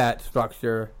look at that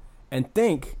structure and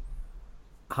think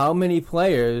how many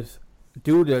players,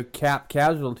 due to cap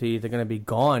casualties, are going to be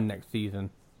gone next season.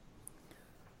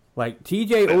 Like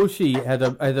TJ Oshie has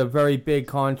a very big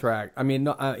contract. I mean,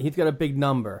 he's got a big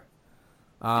number.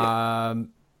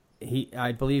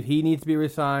 I believe he needs to be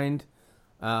resigned.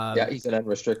 Yeah, he's an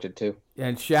unrestricted too.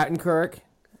 And Shattenkirk.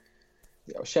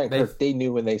 Yeah, Shattenkirk. They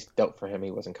knew when they dealt for him,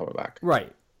 he wasn't coming back.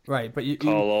 Right. But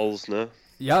Carl Olsner.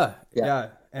 Yeah.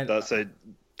 And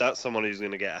that's someone who's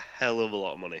going to get a hell of a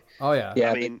lot of money. Oh yeah.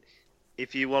 I mean,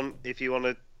 if you want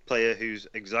a player who's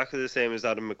exactly the same as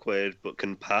Adam McQuaid but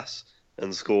can pass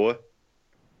and score,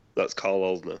 that's Carl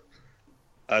Olsner.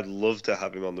 I'd love to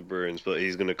have him on the Bruins, but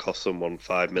he's going to cost someone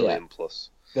 $5 million plus.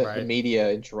 The media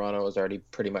in Toronto has already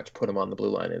pretty much put him on the blue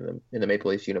line in the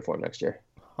Maple Leafs uniform next year.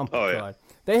 Oh my God.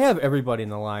 They have everybody in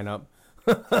the lineup.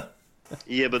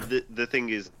 Yeah, but the thing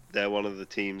is, they're one of the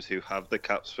teams who have the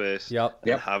cap space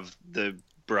and have the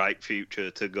bright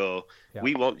future to go,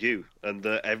 we want you. And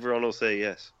everyone will say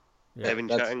yes. Yeah, Evan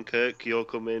Shattenkirk, you'll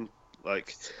come in.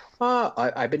 Like,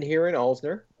 I've been hearing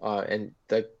Olsner, and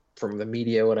from the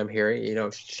media, what I'm hearing,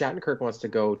 Shattenkirk wants to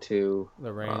go to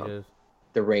the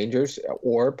Rangers,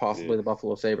 or possibly the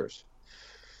Buffalo Sabres.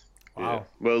 Wow. Yeah.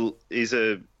 Well, he's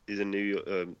a New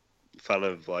York fan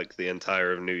of like the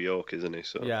entire of New York, isn't he?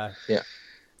 So yeah.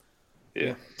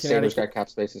 Sabres got cap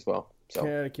space as well. So.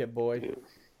 Connecticut boy. Yeah.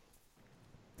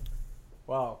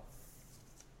 Wow.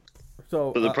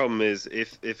 So, but the problem is,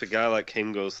 if a guy like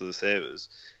him goes to the Sabres,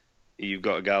 you've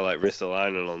got a guy like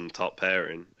Ristolainen on the top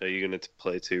pairing. Are you going to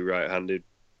play 2 right-handed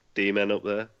D-men up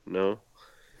there? No.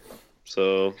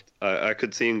 So I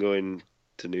could see him going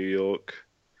to New York.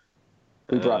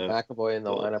 We brought McAvoy in the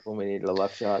lineup when we needed a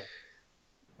left shot.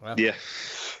 Well, yeah.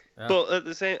 But at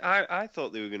the same, I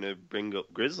thought they were going to bring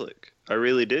up Grzelcyk. I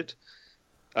really did.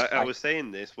 I was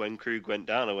saying this when Krug went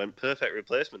down. I went, perfect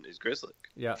replacement is Grzelcyk.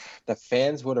 Yeah. The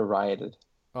fans would have rioted.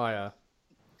 Oh, yeah.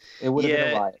 It would have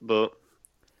been a riot. But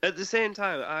at the same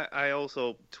time, I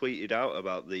also tweeted out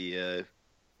about the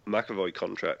McAvoy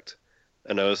contract.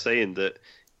 And I was saying that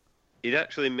it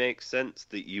actually makes sense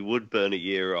that you would burn a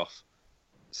year off,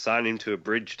 sign into a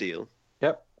bridge deal.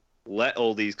 Yep. Let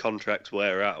all these contracts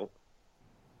wear out.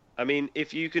 I mean,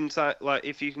 if you can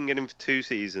if you can get him for 2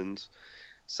 seasons,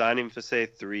 sign him for say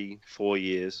 3-4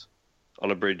 years on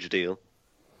a bridge deal,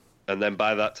 and then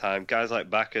by that time, guys like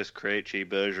Backes, Krejci,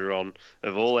 Bergeron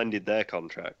have all ended their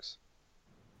contracts,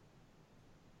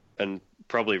 and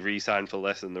probably re-signed for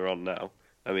less than they're on now.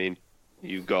 I mean,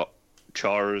 you've got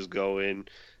Chara's going,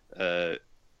 like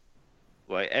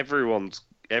everyone's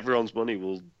money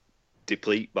will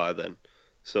deplete by then.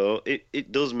 So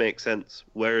it does make sense.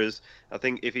 Whereas I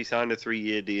think if he signed a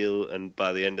 3-year deal and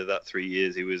by the end of that 3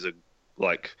 years he was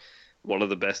one of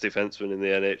the best defensemen in the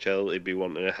NHL, he'd be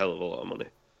wanting a hell of a lot of money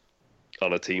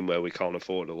on a team where we can't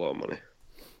afford a lot of money.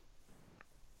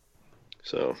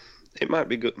 So it might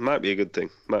be good. Might be a good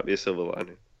thing. Might be a silver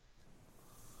lining.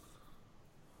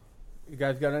 You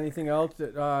guys got anything else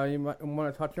that you might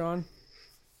want to touch on?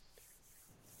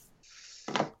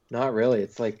 Not really.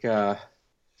 It's like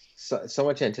so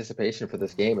much anticipation for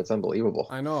this game. It's unbelievable.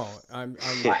 I know.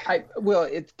 Well,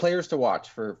 it's players to watch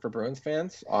for Bruins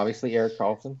fans. Obviously, Erik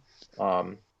Karlsson.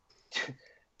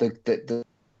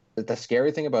 The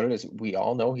scary thing about it is we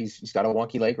all know he's got a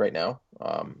wonky leg right now.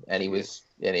 And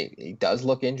he does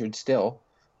look injured still.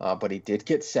 But he did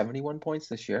get 71 points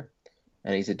this year,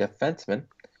 and he's a defenseman.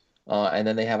 And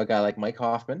then they have a guy like Mike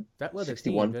Hoffman, That led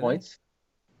 61 the team, points.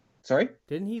 Sorry?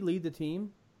 Didn't he lead the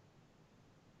team?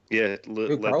 Yeah,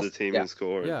 led Carlson? the team Yeah. in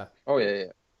scoring. Yeah. Oh, yeah.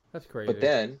 That's crazy. But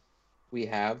then we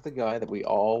have the guy that we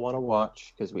all want to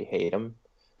watch because we hate him,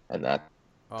 and that's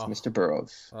Mr.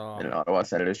 Burrows in an Ottawa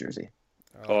Senators jersey.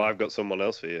 Oh, I've got someone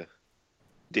else for you.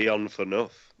 Dion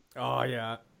Phaneuf. Oh,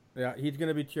 yeah. Yeah, he's going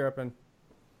to be chirping.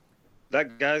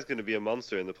 That guy's going to be a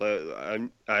monster in the play.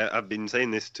 I've been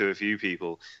saying this to a few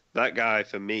people. That guy,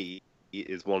 for me,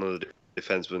 is one of the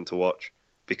defensemen to watch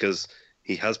because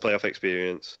he has playoff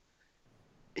experience.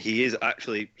 He is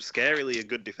actually scarily a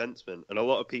good defenseman, and a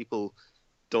lot of people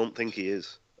don't think he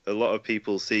is. A lot of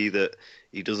people see that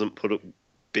he doesn't put up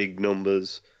big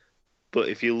numbers, but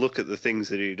if you look at the things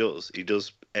that he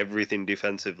does everything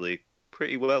defensively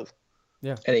pretty well.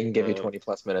 Yeah, and he can give you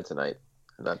 20+ minutes a night.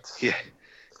 And that's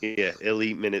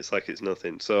elite minutes like it's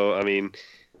nothing. So I mean,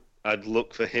 I'd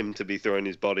look for him to be throwing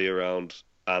his body around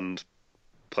and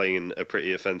playing a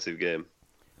pretty offensive game.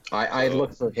 I'd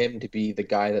look for him to be the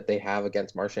guy that they have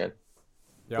against Marchand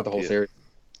for the whole series.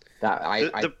 That I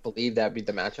believe that'd be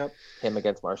the matchup, him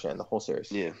against Marchand, the whole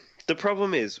series. Yeah. The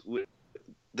problem is,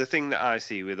 the thing that I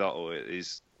see with Ottawa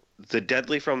is the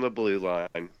deadly from the blue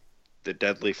line, the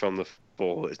deadly from the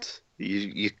forwards.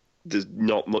 There's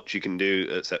not much you can do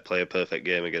except play a perfect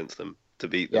game against them to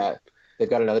beat them. Yeah, they've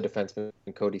got another defenseman,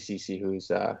 Cody Ceci,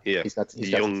 who's he's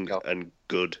young and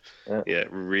good. Yeah,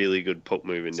 really good puck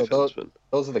moving defenseman.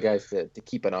 Those are the guys to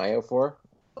keep an eye out for.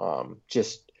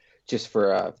 Just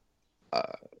for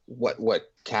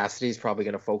what Cassidy's probably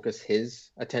going to focus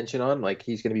his attention on. Like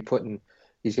it's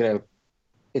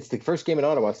the first game in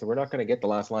Ottawa, so we're not going to get the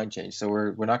last line change. So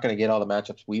we're not going to get all the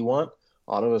matchups we want.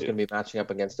 Ottawa's going to be matching up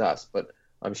against us, but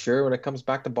I'm sure when it comes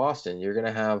back to Boston, you're going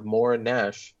to have Moore and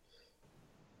Nash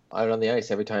out on the ice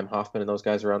every time Hoffman and those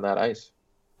guys are on that ice.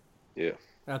 Yeah.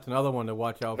 That's another one to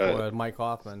watch out for, Mike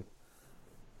Hoffman.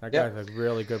 That guy's a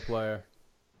really good player.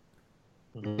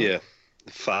 Mm-hmm. Yeah.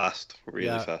 Fast.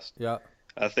 Really fast. Yeah.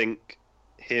 I think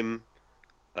him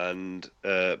and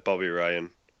Bobby Ryan.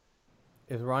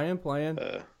 Is Ryan playing?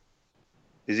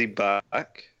 Is he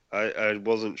back? I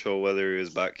wasn't sure whether he was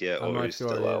back yet or he's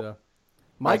still out.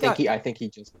 I think he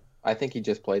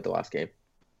just played the last game.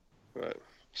 Right.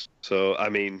 So I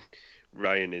mean,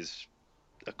 Ryan is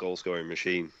a goal scoring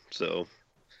machine. So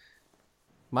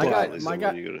my guy,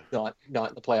 not in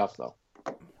the playoffs though.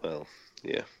 Well,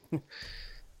 yeah.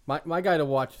 my guy to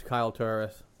watch is Kyle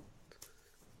Turris.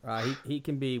 He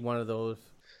can be one of those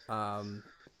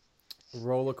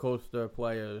roller coaster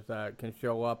players that can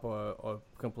show up or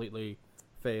completely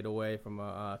fade away from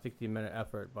a 60-minute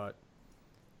effort, but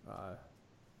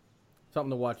something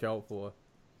to watch out for.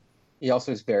 He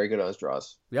also is very good on his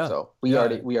draws. Yeah. So we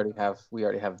already have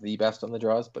the best on the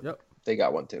draws, but they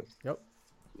got one too. Yep.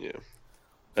 Yeah.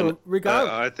 So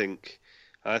I think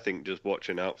just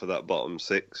watching out for that bottom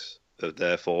six of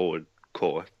their forward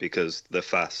core because they're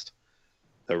fast.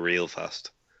 They're real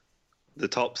fast. The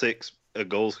top six are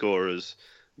goal scorers.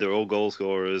 They're all goal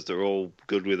scorers. They're all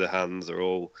good with their hands. They're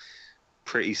all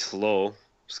pretty slow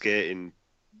skating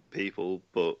people,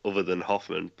 but other than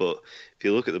Hoffman. But if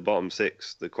you look at the bottom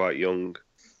six, they're quite young.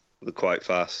 They're quite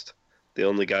fast. The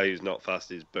only guy who's not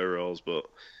fast is Burrows, but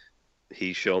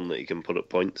he's shown that he can put up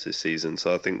points this season.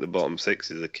 So I think the bottom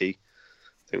six is the key.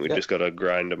 I think we just got to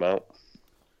grind them out.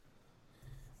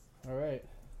 All right.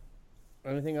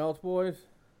 Anything else, boys?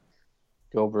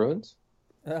 Go Bruins.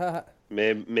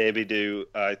 Maybe do.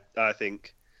 I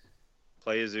think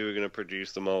players who are going to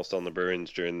produce the most on the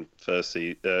Bruins during first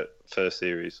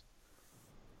series.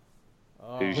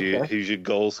 Who's your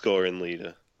goal scoring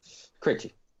leader?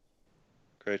 Krejci.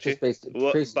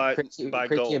 Krejci? By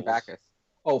goals. And Backes.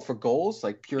 Oh, for goals?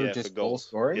 Like pure just goal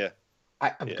scoring? Yeah.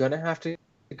 I'm going to have to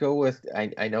go with,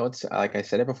 I know it's, like I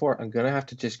said it before, I'm going to have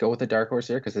to just go with the dark horse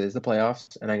here because it is the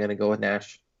playoffs, and I'm going to go with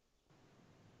Nash.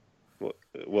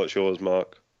 What's yours,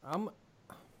 Mark?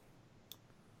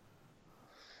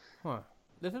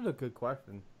 This is a good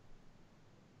question.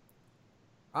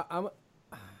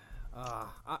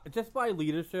 Just by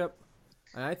leadership,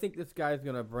 and I think this guy's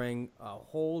going to bring a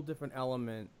whole different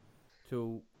element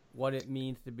to what it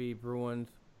means to be Bruins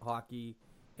hockey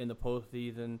in the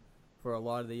postseason for a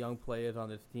lot of the young players on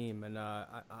this team. And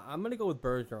I'm going to go with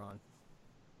Bergeron.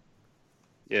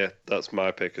 Yeah, that's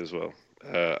my pick as well.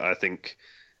 I think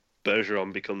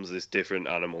Bergeron becomes this different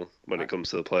animal when it comes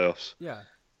to the playoffs. Yeah.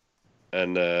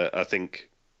 And I think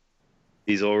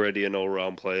he's already an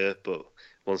all-round player, but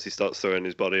once he starts throwing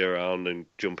his body around and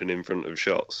jumping in front of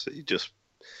shots,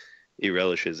 he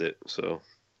relishes it. So,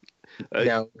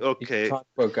 now, okay. You talk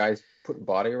about guys putting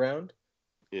body around.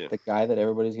 Yeah. the guy that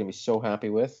everybody's going to be so happy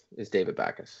with is David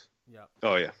Backes. Yeah.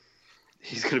 Oh, yeah.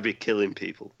 He's going to be killing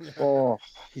people. Oh,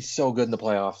 he's so good in the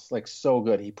playoffs. Like, so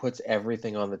good. He puts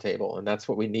everything on the table, and that's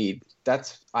what we need.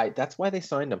 That's why they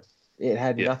signed him. It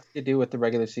had nothing to do with the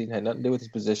regular season. It had nothing to do with his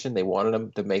position. They wanted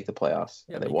him to make the playoffs,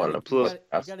 and they wanted him to You make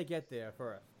the playoffs. got to get there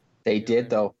first. They did,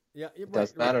 though. Yeah, It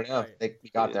doesn't matter now. They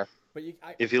got there. But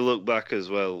if you look back as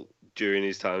well, during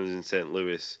his times in St.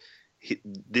 Louis,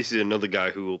 this is another guy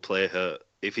who will play hurt.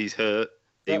 If he's hurt,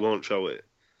 he won't show it.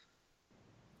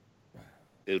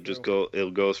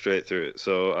 He'll go straight through it.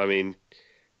 So, I mean,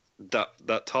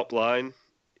 that top line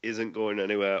isn't going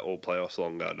anywhere all playoffs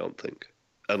long, I don't think.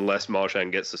 Unless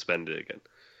Marchand gets suspended again.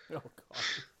 Oh, God.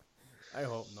 I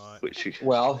hope not.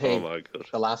 Well, hey, oh my God.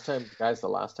 the last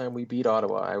time we beat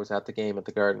Ottawa, I was at the game at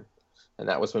the Garden, and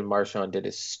that was when Marchand did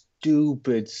his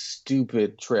stupid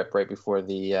trip right before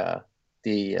the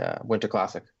Winter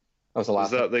Classic. That was the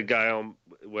last. Was that the guy on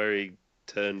where he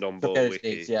turned on ball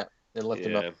wiki? Yeah, and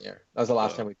lifted him up in the air. That was the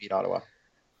last time we beat Ottawa.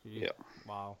 Yeah.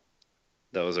 Wow.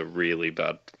 That was a really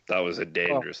bad. That was a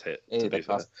dangerous hit. Hey, that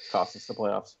cost us the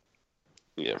playoffs.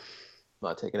 Yeah.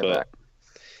 Not taking it back.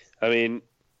 I mean,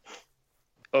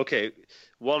 okay.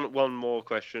 One more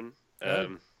question.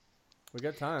 We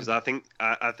got time. Because I think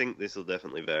this will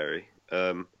definitely vary.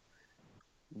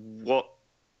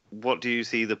 What do you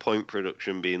see the point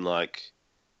production being like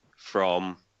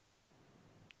from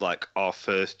like our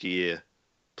first year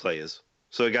players?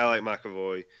 So a guy like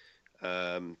McAvoy,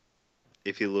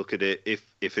 if you look at it, if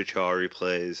Achari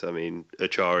plays, I mean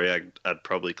Achari I'd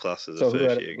probably class as a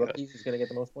first year guy. He's going to get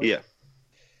the most points.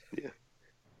 Yeah.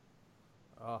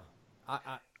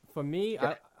 For me,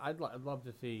 I'd love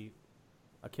to see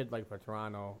a kid like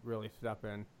Vetrano really step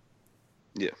in.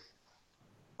 Yeah.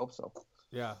 Hope so.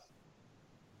 Yeah.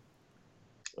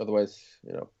 Otherwise,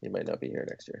 he might not be here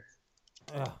next year.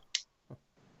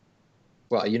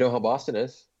 Well, you know how Boston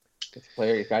is. If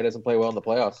a guy doesn't play well in the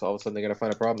playoffs, all of a sudden they're going to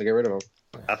find a problem to get rid of him.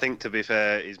 I think, to be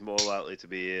fair, he's more likely to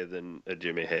be here than a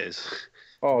Jimmy Hayes.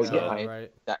 Oh, yeah.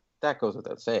 Right. That goes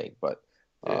without saying. But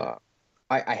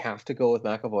I have to go with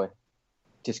McAvoy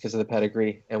just because of the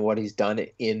pedigree and what he's done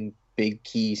in big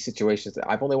key situations.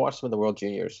 I've only watched him in the World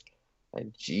Juniors.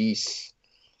 And, geez,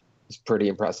 it's pretty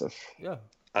impressive. Yeah.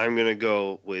 I'm going to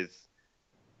go with,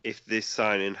 if this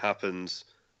signing happens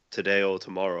today or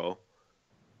tomorrow,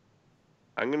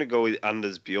 I'm going to go with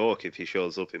Anders Bjork if he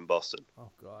shows up in Boston. Oh,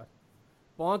 God.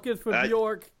 Bonkers for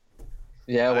Bjork.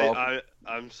 Yeah, well.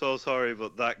 I'm so sorry,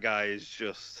 but that guy is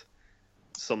just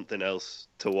something else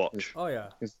to watch. Oh, yeah.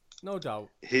 No doubt.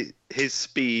 His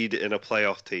speed in a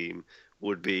playoff team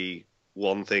would be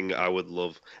one thing I would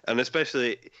love. And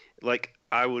especially, like,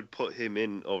 I would put him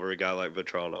in over a guy like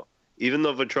Vetrano. Even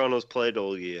though Vetrano's played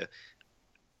all year,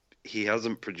 he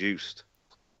hasn't produced.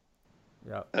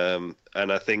 Yeah.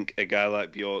 And I think a guy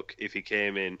like Bjork, if he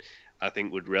came in, I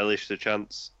think would relish the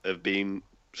chance of being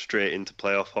straight into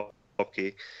playoff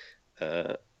hockey.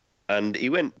 And he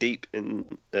went deep in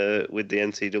with the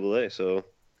NCAA, so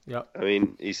I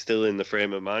mean, he's still in the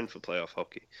frame of mind for playoff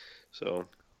hockey. So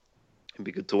it'd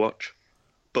be good to watch.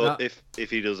 But if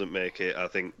he doesn't make it, I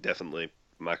think definitely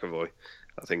McAvoy.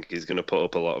 I think he's going to put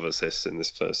up a lot of assists in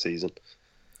this first season.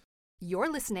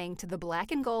 You're listening to the Black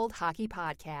and Gold Hockey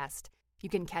Podcast. You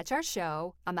can catch our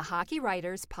show on the Hockey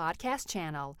Writers Podcast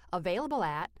channel, available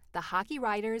at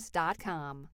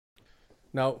thehockeywriters.com.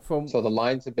 Now, so the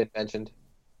lines have been mentioned.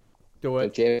 Do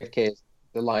it. So JFK is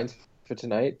the lines for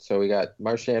tonight. So we got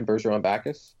Marchand, Bergeron,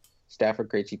 Backes, Stafford,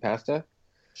 Krejci, Pasta,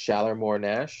 Schaller, Moore,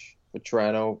 Nash,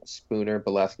 Vetrano, Spooner,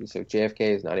 Bolesky. So JFK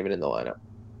is not even in the lineup.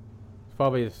 It's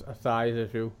probably a size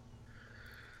issue.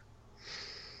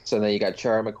 So then you got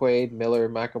Chara, McQuaid, Miller,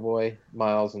 McAvoy,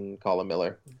 Miles, and Colin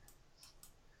Miller.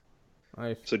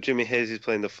 Nice. So Jimmy Hayes is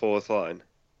playing the fourth line?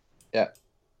 Yeah.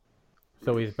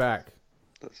 So he's back.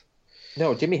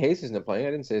 No, Jimmy Hayes isn't playing.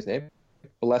 I didn't say his name.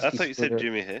 Bolesky, I thought you said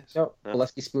Jimmy Hayes. No,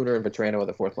 Bolesky, Spooner, and Vetrano are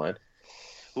the fourth line.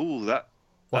 Ooh, that's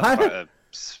what?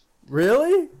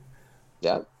 Really?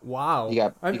 Yeah. Wow. You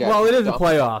got well, it is a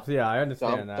playoffs. Yeah, I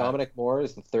understand that. Dominic Moore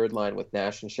is the third line with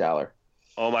Nash and Schaller.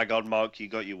 Oh my God, Mark, you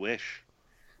got your wish.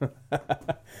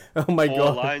 Oh my God.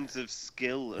 4 lines of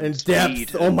skill and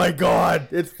depth. Oh my God,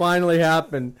 it's finally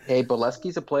happened. Hey,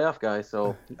 Bolesky's a playoff guy,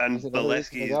 so and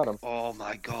Bolesky. Oh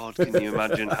my God, can you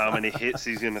imagine how many hits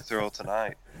he's going to throw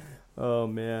tonight? Oh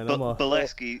man,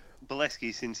 Bolesky,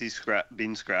 since he's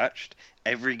been scratched,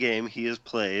 every game he has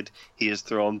played, he has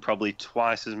thrown probably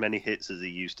twice as many hits as he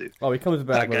used to. Oh, he comes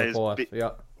back with a force.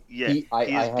 Yeah, he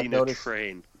has been a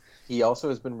train. He also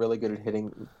has been really good at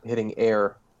hitting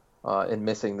air in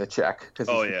missing the check because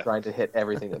he's trying to hit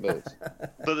everything that moves.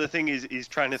 But the thing is, he's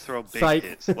trying to throw big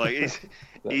hits. Like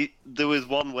there was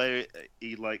one where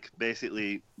he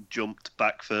basically jumped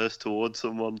back first towards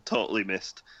someone, totally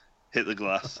missed, hit the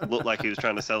glass, looked like he was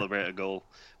trying to celebrate a goal.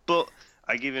 But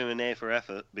I give him an A for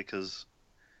effort because,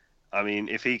 I mean,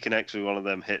 if he connects with one of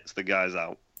them hits, the guy's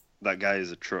out. That guy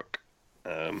is a truck.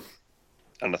 And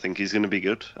I think he's going to be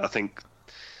good. I think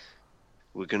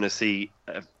we're going to see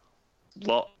a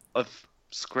lot of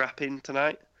scrapping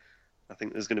tonight. I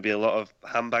think there's going to be a lot of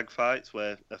handbag fights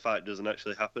where a fight doesn't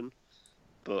actually happen.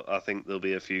 But I think there'll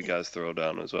be a few guys throw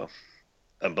down as well.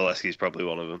 And Bolesky's probably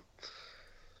one of them.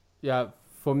 Yeah,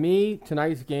 for me,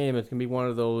 tonight's game is going to be one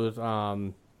of those,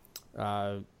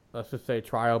 let's just say,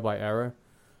 trial by error.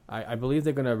 I believe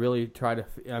they're going to really try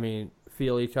to,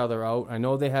 feel each other out. I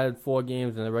know they had 4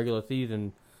 games in the regular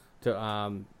season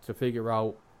to figure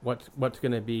out what's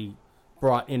going to be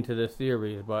brought into this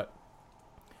series, but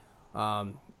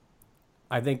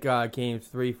I think games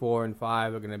 3, 4, and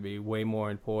 5 are going to be way more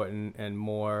important and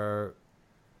more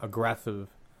aggressive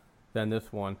than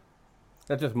this one.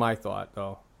 That's just my thought,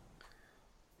 though.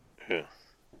 Yeah.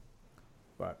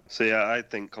 But so yeah, I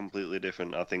think completely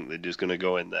different. I think they're just going to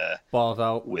go in there balls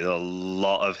out with a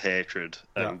lot of hatred,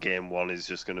 and game 1 is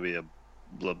just going to be a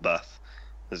bloodbath.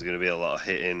 There's going to be a lot of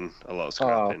hitting, a lot of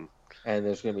scrapping, and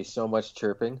there's going to be so much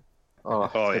chirping.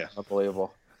 Oh yeah,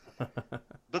 unbelievable. But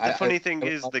the funny thing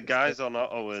is, the guys on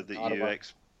Ottawa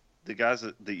the guys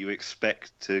that you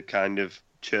expect to kind of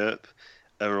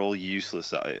are all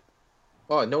useless at it.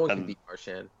 Oh, no one can beat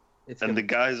Marchand. The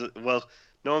guys, well,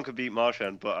 no one could beat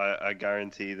Marchand, but I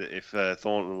guarantee that if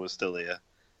Thornton was still here,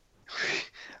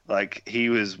 like, he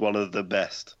was one of the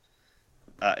best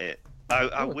at it.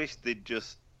 I wish they'd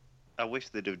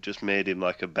have just made him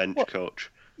like a bench coach.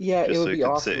 Yeah, it would be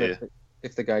awesome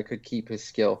if the guy could keep his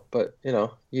skill, but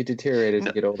you deteriorate as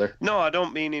you get older. No, I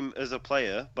don't mean him as a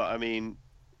player, but I mean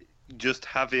just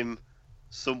have him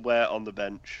somewhere on the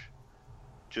bench,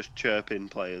 just chirping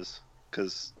players,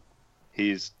 because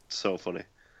he's so funny.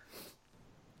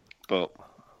 But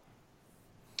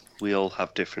we all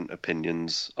have different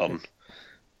opinions on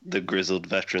the grizzled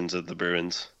veterans of the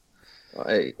Bruins.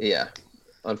 Yeah,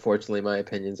 unfortunately, my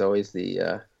opinion's always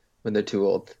when they're too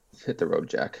old, hit the road,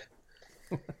 Jack.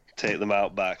 Take them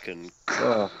out back and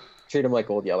treat them like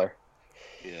Old Yeller.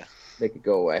 Yeah, make it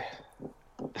go away.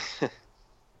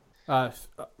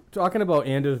 Talking about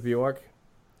Anders Bjork,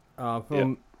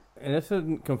 and this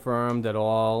isn't confirmed at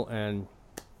all, and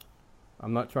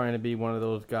I'm not trying to be one of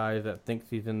those guys that thinks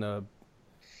he's in the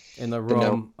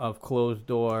room of closed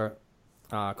door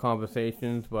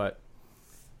conversations, but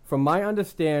from my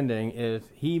understanding is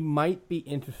he might be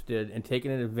interested in taking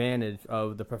advantage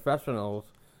of the professionals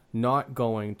not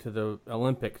going to the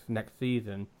Olympics next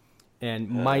season, and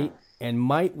might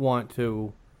want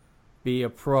to be a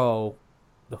pro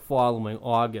the following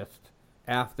August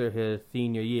after his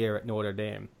senior year at Notre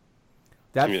Dame.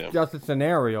 That's just a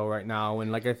scenario right now, and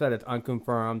like I said, it's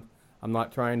unconfirmed. I'm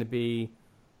not trying to be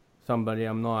somebody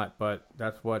I'm not, but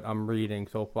that's what I'm reading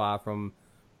so far from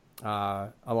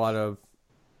a lot of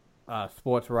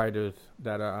sports writers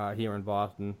that are here in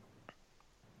Boston.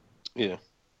 Yeah.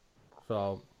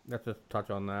 So let's just touch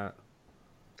on that.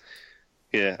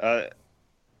 Yeah,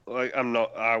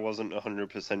 I wasn't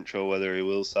 100% sure whether he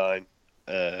will sign,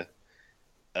 and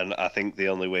I think the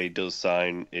only way he does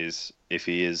sign is if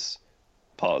he is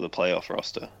part of the playoff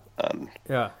roster, and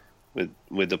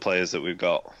with the players that we've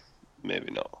got,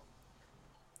 maybe not.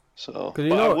 So,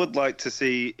 but I would like to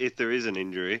see, if there is an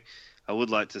injury, I would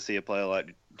like to see a player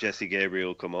like Jesse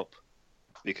Gabriel come up,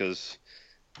 because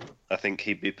I think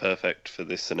he'd be perfect for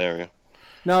this scenario.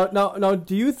 Now,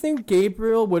 do you think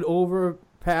Gabriel would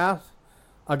overpass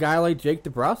a guy like Jake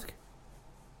DeBrusk?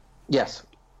 Yes.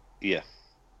 Yeah.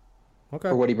 Okay.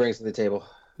 For what he brings to the table.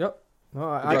 Yep.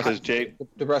 Because Jake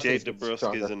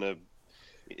DeBrusk isn't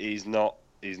he's not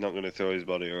going to throw his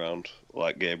body around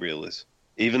like Gabriel is.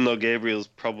 Even though Gabriel's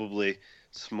probably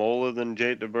smaller than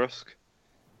Jake DeBrusk,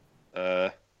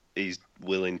 he's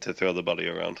willing to throw the body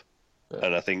around. Yeah.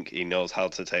 And I think he knows how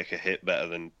to take a hit better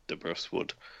than DeBrusk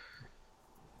would.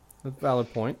 That's a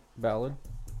valid point. Valid.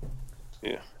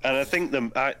 Yeah. And I think,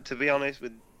 to be honest,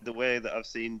 with the way that I've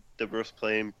seen DeBrusk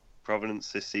play in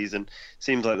Providence this season,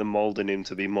 seems like they're moulding him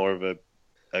to be more of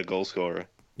a goal scorer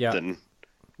than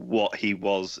what he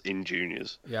was in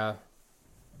juniors. Yeah.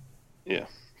 Yeah.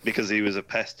 Because he was a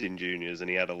pest in juniors and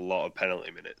he had a lot of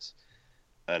penalty minutes.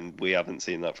 And we haven't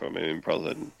seen that from him in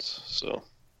Providence, so.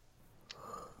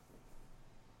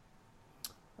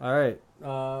 All right.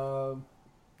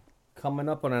 Coming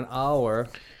up on an hour,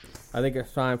 I think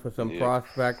it's time for some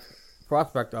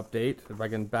prospect update, if I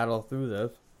can battle through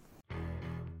this.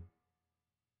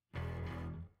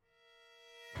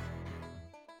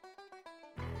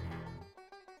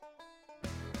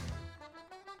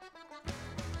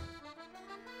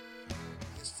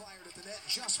 Is fired at the net,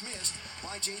 just missed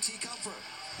by JT Comfort.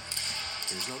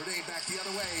 Here's Notre Dame back the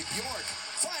other way. Bjork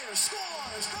fires,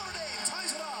 scores. Notre Dame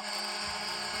ties it up.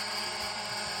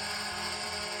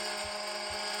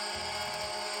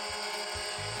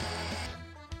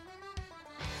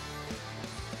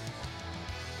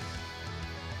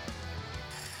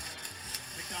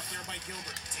 Picked off there by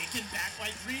Gilbert. Taken back by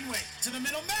Greenway. To the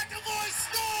middle. McAvoy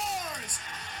scores!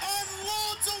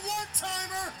 Unloads a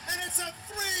one-timer, and it's a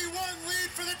 3-1 lead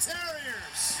for the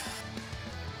Terriers.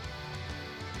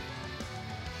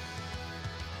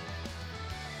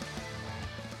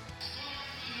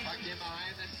 Tucked in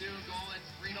behind the Sioux goal. It's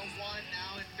 3-1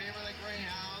 now in favor of the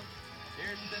Greyhounds.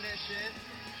 Here's Stanishin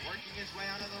working his way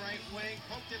out of the right wing.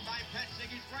 Poked in by Petchnik.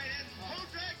 He's right in.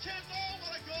 Kodrak chance. Oh,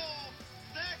 what a goal!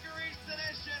 Zachary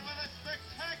Stanishin with a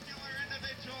spectacular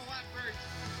individual effort.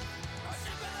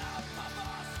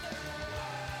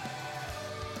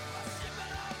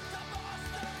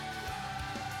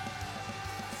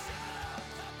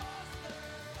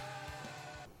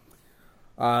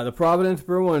 The Providence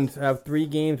Bruins have 3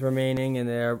 games remaining in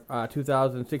their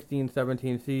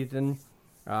 2016-17 season.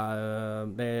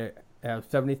 They have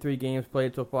 73 games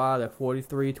played so far. They're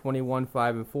 43, 21,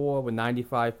 5-4 with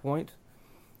 95 points.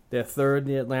 They're third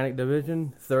in the Atlantic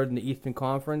Division, third in the Eastern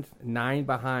Conference, 9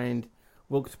 behind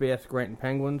Wilkes-Barre Scranton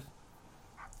Penguins.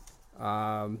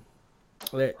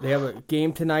 They have a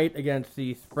game tonight against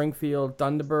the Springfield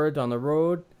Thunderbirds on the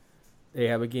road. They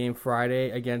have a game Friday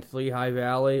against Lehigh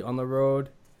Valley on the road,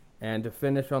 and to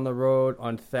finish on the road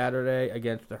on Saturday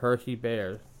against the Hershey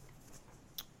Bears.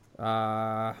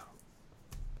 The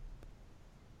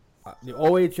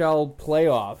OHL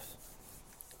playoffs.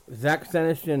 Zach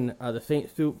Senishin, the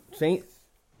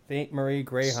Saint Marie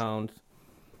Greyhounds.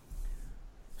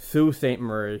 Sault Ste.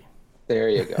 Marie. There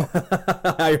you go.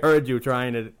 I heard you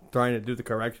trying to do the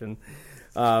correction.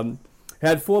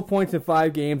 Had 4 points in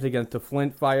 5 games against the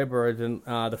Flint Firebirds in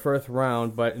the first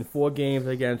round, but in 4 games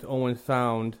against Owen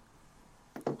Sound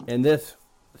in this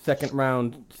second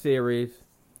round series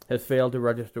has failed to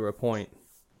register a point.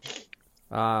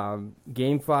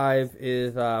 Game 5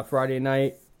 is Friday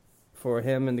night for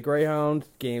him and the Greyhounds.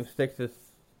 Game 6 is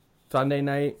Sunday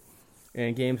night,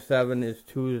 and Game 7 is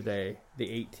Tuesday, the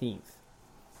 18th.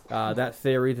 That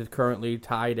series is currently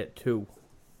tied at 2.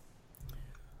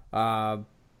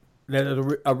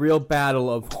 There's a real battle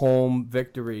of home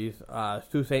victories.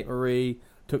 Sault Ste. Marie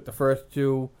took the first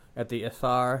 2 at the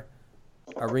SR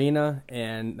Arena,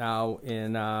 and now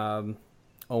in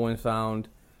Owen Sound,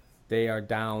 they are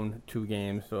down 2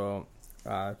 games. So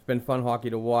it's been fun hockey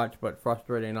to watch, but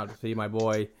frustrating not to see my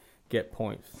boy get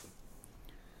points.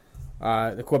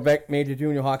 The Quebec Major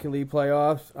Junior Hockey League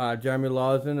playoffs, Jeremy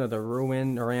Lawson of the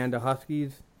Rouyn-Noranda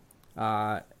Huskies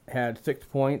had 6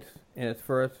 points in his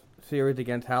first series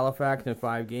against Halifax in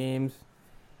 5 games,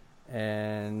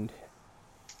 and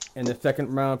in the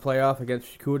second round playoff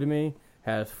against Chicoutimi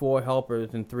has 4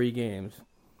 helpers in 3 games,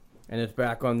 and is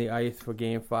back on the ice for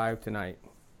Game 5 tonight.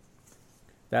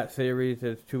 That series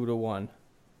is 2-1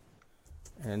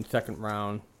 in second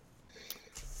round.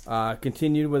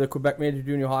 Continued with the Quebec Major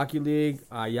Junior Hockey League,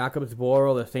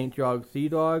 Jakobsborg, the St. George Sea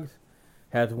Dogs,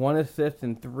 has 1 assist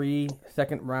in 3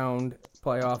 second round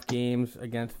playoff games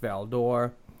against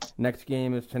Val-d'Or. Next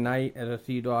game is tonight as the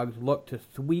Sea Dogs look to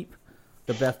sweep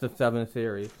the best of 7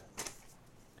 series.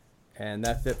 And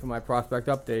that's it for my prospect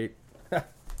update.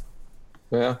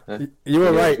 Yeah, you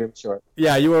were right.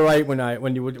 Yeah, you were right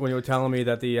when you were telling me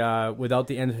that the without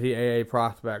the NCAA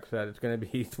prospects that it's going to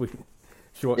be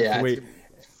short and sweet.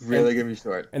 It's really going to be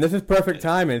short. And this is perfect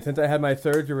timing since I had my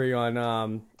surgery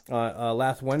on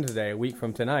last Wednesday, a week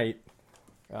from tonight.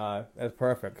 That's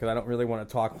perfect because I don't really want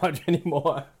to talk much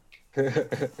anymore.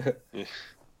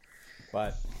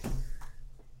 But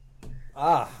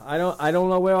I don't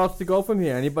know where else to go from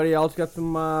here. Anybody else got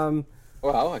some?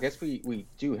 Well, I guess we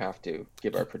do have to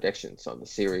give our predictions on the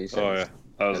series. Oh yeah,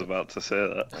 I was about to say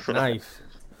that. Nice.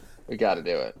 We got to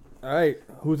do it. All right,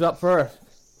 who's up first?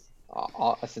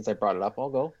 Since I brought it up,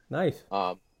 I'll go. Nice.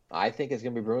 I think it's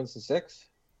gonna be Bruins in 6.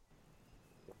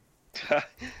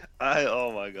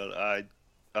 Oh my god,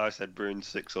 I said Bruins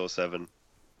 6 or 7.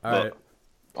 All right.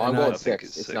 I'm going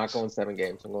 6. It's not going 7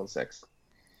 games. I'm going 6.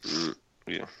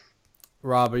 Yeah.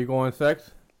 Rob, are you going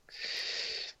 6?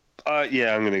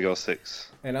 Yeah, I'm going to go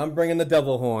 6. And I'm bringing the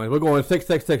devil horn. We're going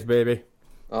 6-6-6, baby.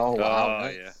 Oh, wow. Oh,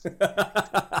 nice.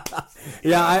 Yeah.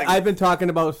 Yeah, I've been talking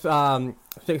about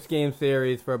 6-game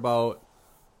series for about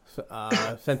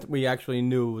since we actually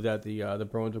knew that the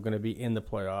Bruins were going to be in the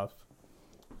playoffs.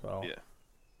 So yeah,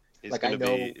 it's going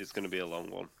to be a long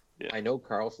one. Yeah. I know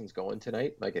Carlson's going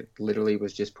tonight. Like, it literally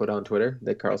was just put on Twitter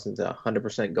that Carlson's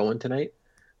 100% going tonight.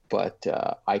 But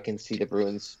I can see the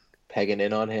Bruins pegging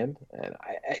in on him, and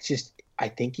I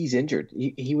think he's injured.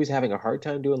 He was having a hard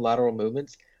time doing lateral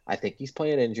movements. I think he's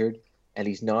playing injured, and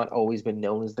he's not always been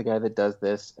known as the guy that does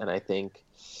this. And I think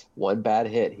one bad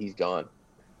hit, he's gone.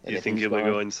 And you think he'll be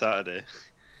going Saturday?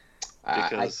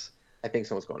 Because I think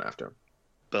someone's going after him.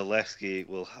 Beleskey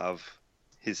will have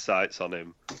his sights on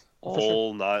him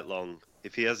all night long.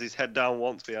 If he has his head down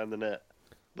once behind the net,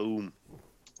 boom,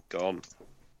 gone.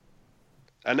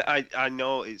 And I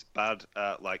know it's bad.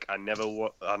 Like, I never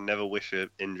wish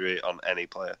an injury on any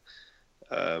player.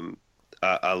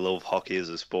 I love hockey as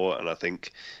a sport, and I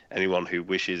think anyone who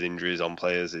wishes injuries on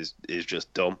players is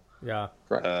just dumb. Yeah.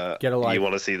 Get a life. You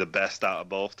want to see the best out of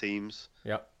both teams.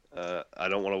 Yep. I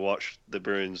don't want to watch the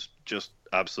Bruins just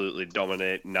absolutely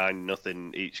dominate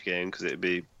 9-0 each game because it'd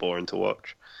be boring to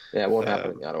watch. Yeah, it won't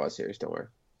happen in the Ottawa series. Don't worry.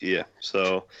 Yeah.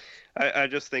 So I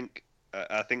just think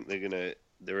they're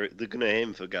gonna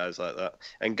aim for guys like that,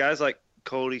 and guys like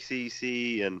Cody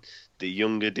Ceci and the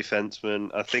younger defensemen.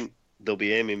 I think they'll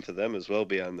be aiming for them as well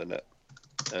behind the net,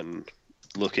 and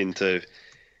looking to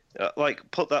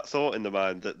put that thought in the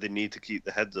mind that they need to keep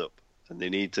the heads up and they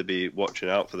need to be watching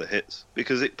out for the hits,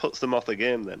 because it puts them off the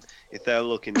game. Then if they're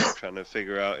looking at trying to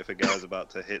figure out if a guy's about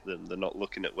to hit them, they're not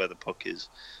looking at where the puck is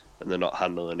and they're not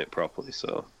handling it properly.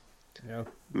 So yeah,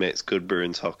 makes good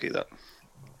Bruins hockey. That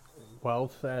well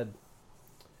said.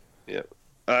 Yeah.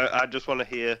 I just want to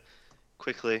hear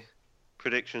quickly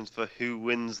predictions for who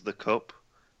wins the cup.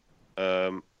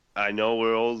 I know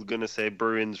we're all going to say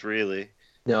Bruins, really.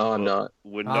 No, I'm not.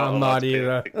 We're not allowed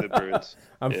to pick the Bruins.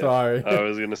 I'm sorry. I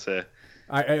was going to say.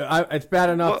 It's bad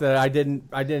enough that I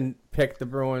didn't pick the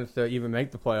Bruins to even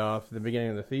make the playoffs at the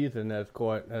beginning of the season, as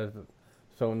Court has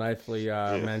so nicely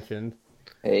mentioned.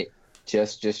 Hey,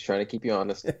 just trying to keep you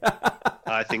honest.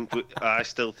 I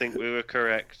still think we were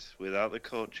correct. Without the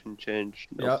coaching change,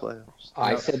 no playoffs.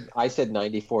 I said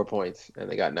 94 points, and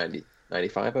they got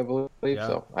 95, I believe. Yeah.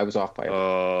 So I was off by.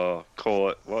 Oh,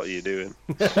 Court, what are you doing?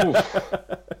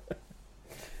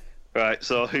 Right.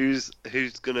 So who's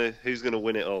gonna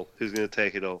win it all? Who's gonna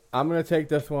take it all? I'm gonna take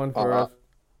this one first.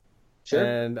 Sure.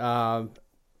 And I'm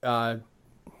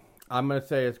gonna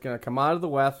say it's gonna come out of the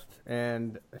West,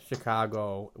 and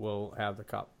Chicago will have the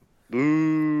cup.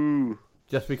 Ooh.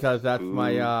 Just because that's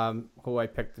my who I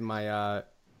picked in my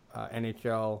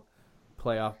NHL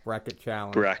playoff bracket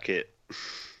challenge. Bracket.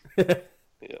 Yeah.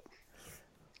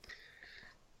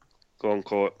 Go on,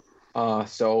 Court.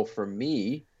 So for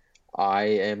me, I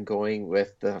am going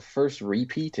with the first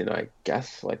repeat in, I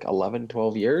guess, 11,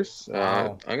 12 years.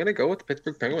 Wow. I'm going to go with the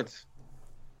Pittsburgh Penguins.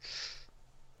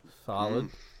 Solid.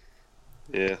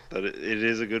 Yeah, it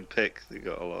is a good pick. They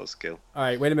got a lot of skill. All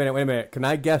right, wait a minute. Can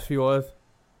I guess yours?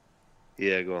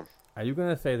 Yeah, go on. Are you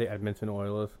going to say the Edmonton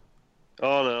Oilers?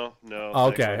 Oh, no.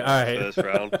 Okay, all right. First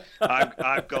round.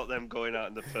 I've got them going out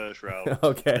in the first round.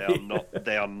 Okay.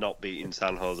 They are not beating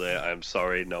San Jose. I'm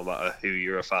sorry, no matter who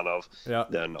you're a fan of. Yeah.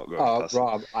 They're not going past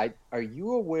Rob, are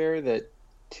you aware that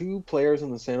 2 players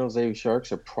on the San Jose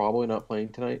Sharks are probably not playing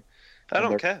tonight? I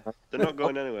don't care. They're not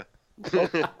going anywhere.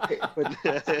 Okay, but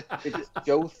it's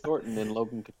Joe Thornton and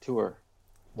Logan Couture.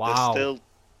 Wow. They're still,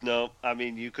 no, I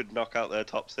mean, you could knock out their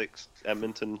top 6.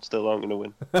 Edmonton still aren't going to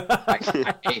win.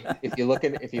 If you look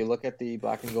at the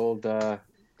black and gold, I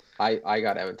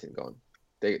got Edmonton going.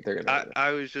 They're going to.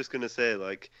 I was just going to say,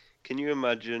 can you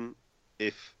imagine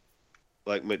if,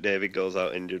 McDavid goes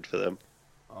out injured for them?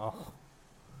 Oh.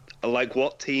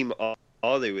 What team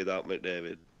are they without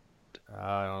McDavid?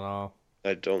 I don't know.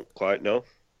 I don't quite know.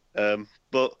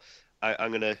 But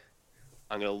I'm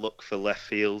gonna look for left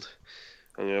field.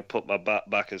 I'm gonna put my bat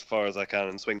back as far as I can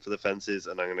and swing for the fences,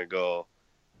 and I'm gonna go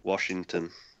Washington.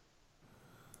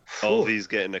 Ovi's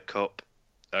getting a cup.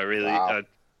 I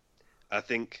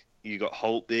think you got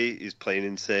Holtby. He's playing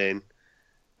insane.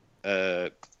 I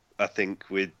think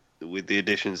with the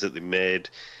additions that they made,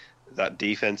 that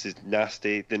defense is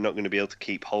nasty. They're not going to be able to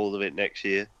keep hold of it next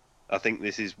year. I think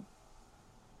this is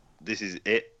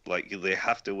it. They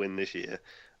have to win this year,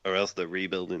 or else they're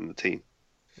rebuilding the team.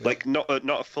 Not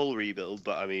a full rebuild,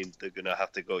 but I mean they're gonna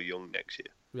have to go young next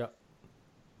year.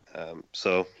 Yeah.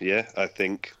 So yeah, I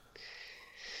think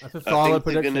that's a solid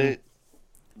prediction.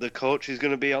 The coach is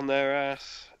gonna be on their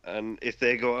ass, and if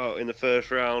they go out in the first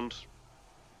round,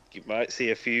 you might see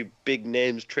a few big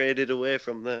names traded away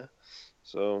from there.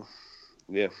 So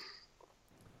yeah.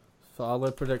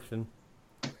 Solid prediction.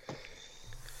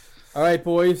 All right,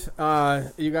 boys.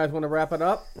 You guys want to wrap it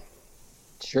up?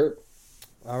 Sure.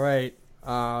 All right.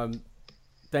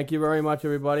 Thank you very much,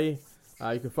 everybody.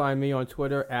 You can find me on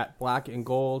Twitter at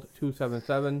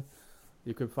blackandgold277.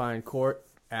 You can find Court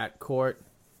at Court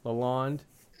Lalonde.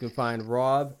 You can find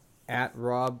Rob at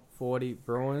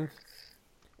Rob40Bruins.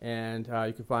 And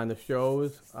you can find the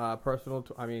show's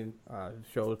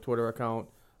show's Twitter account,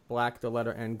 Black, the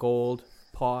letter, and Gold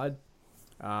Pod.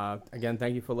 Again,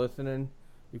 thank you for listening.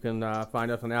 You can find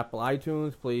us on Apple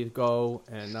iTunes. Please go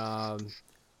and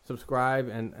subscribe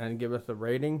and give us a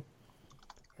rating.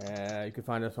 You can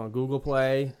find us on Google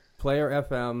Play, Player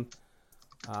FM,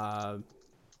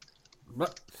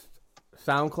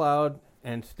 SoundCloud,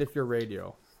 and Stitcher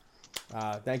Radio.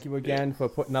 Thank you again for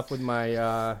putting up with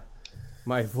my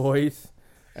my voice.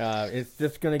 It's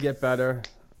just going to get better,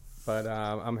 but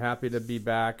I'm happy to be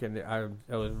back, and I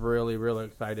was really, really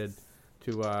excited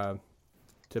to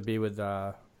be with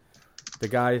the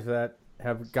guys that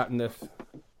have gotten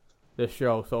this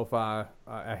show so far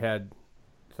ahead.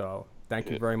 So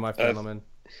thank you very much, gentlemen.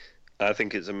 I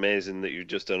think it's amazing that you've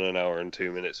just done an hour and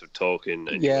 2 minutes of talking,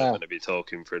 and you're going to be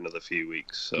talking for another few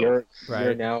weeks. So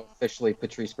you're now officially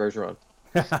Patrice Bergeron.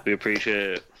 We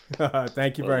appreciate it.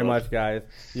 Thank you very much, guys.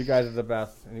 You guys are the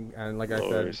best, and like I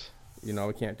said,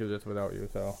 we can't do this without you.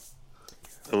 So,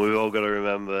 and we've all got to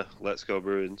remember, let's go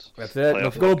Bruins. That's it.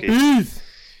 Let's go Bees.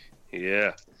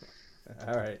 Yeah.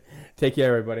 All right. Take care,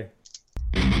 everybody.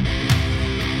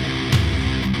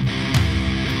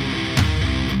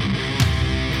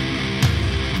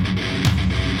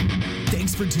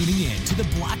 Thanks for tuning in to the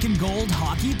Black and Gold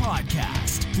Hockey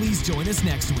Podcast. Please join us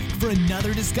next week for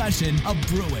another discussion of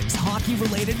Bruins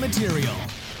hockey-related material.